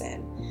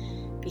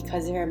person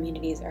because their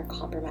immunities are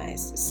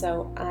compromised.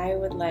 So I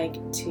would like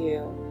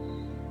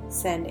to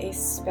send a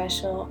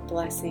special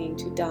blessing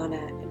to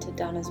Donna and to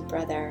Donna's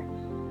brother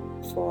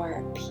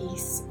for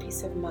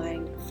peace of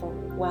mind, for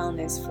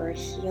wellness, for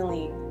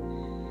healing.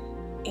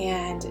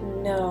 And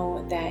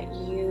know that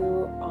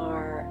you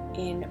are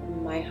in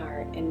my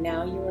heart, and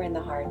now you are in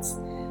the hearts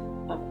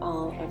of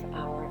all of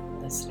our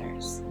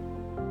listeners.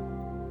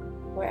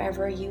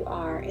 Wherever you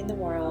are in the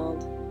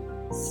world,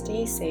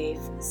 stay safe,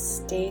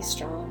 stay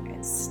strong,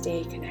 and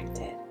stay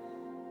connected.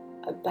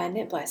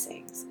 Abundant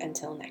blessings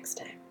until next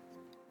time.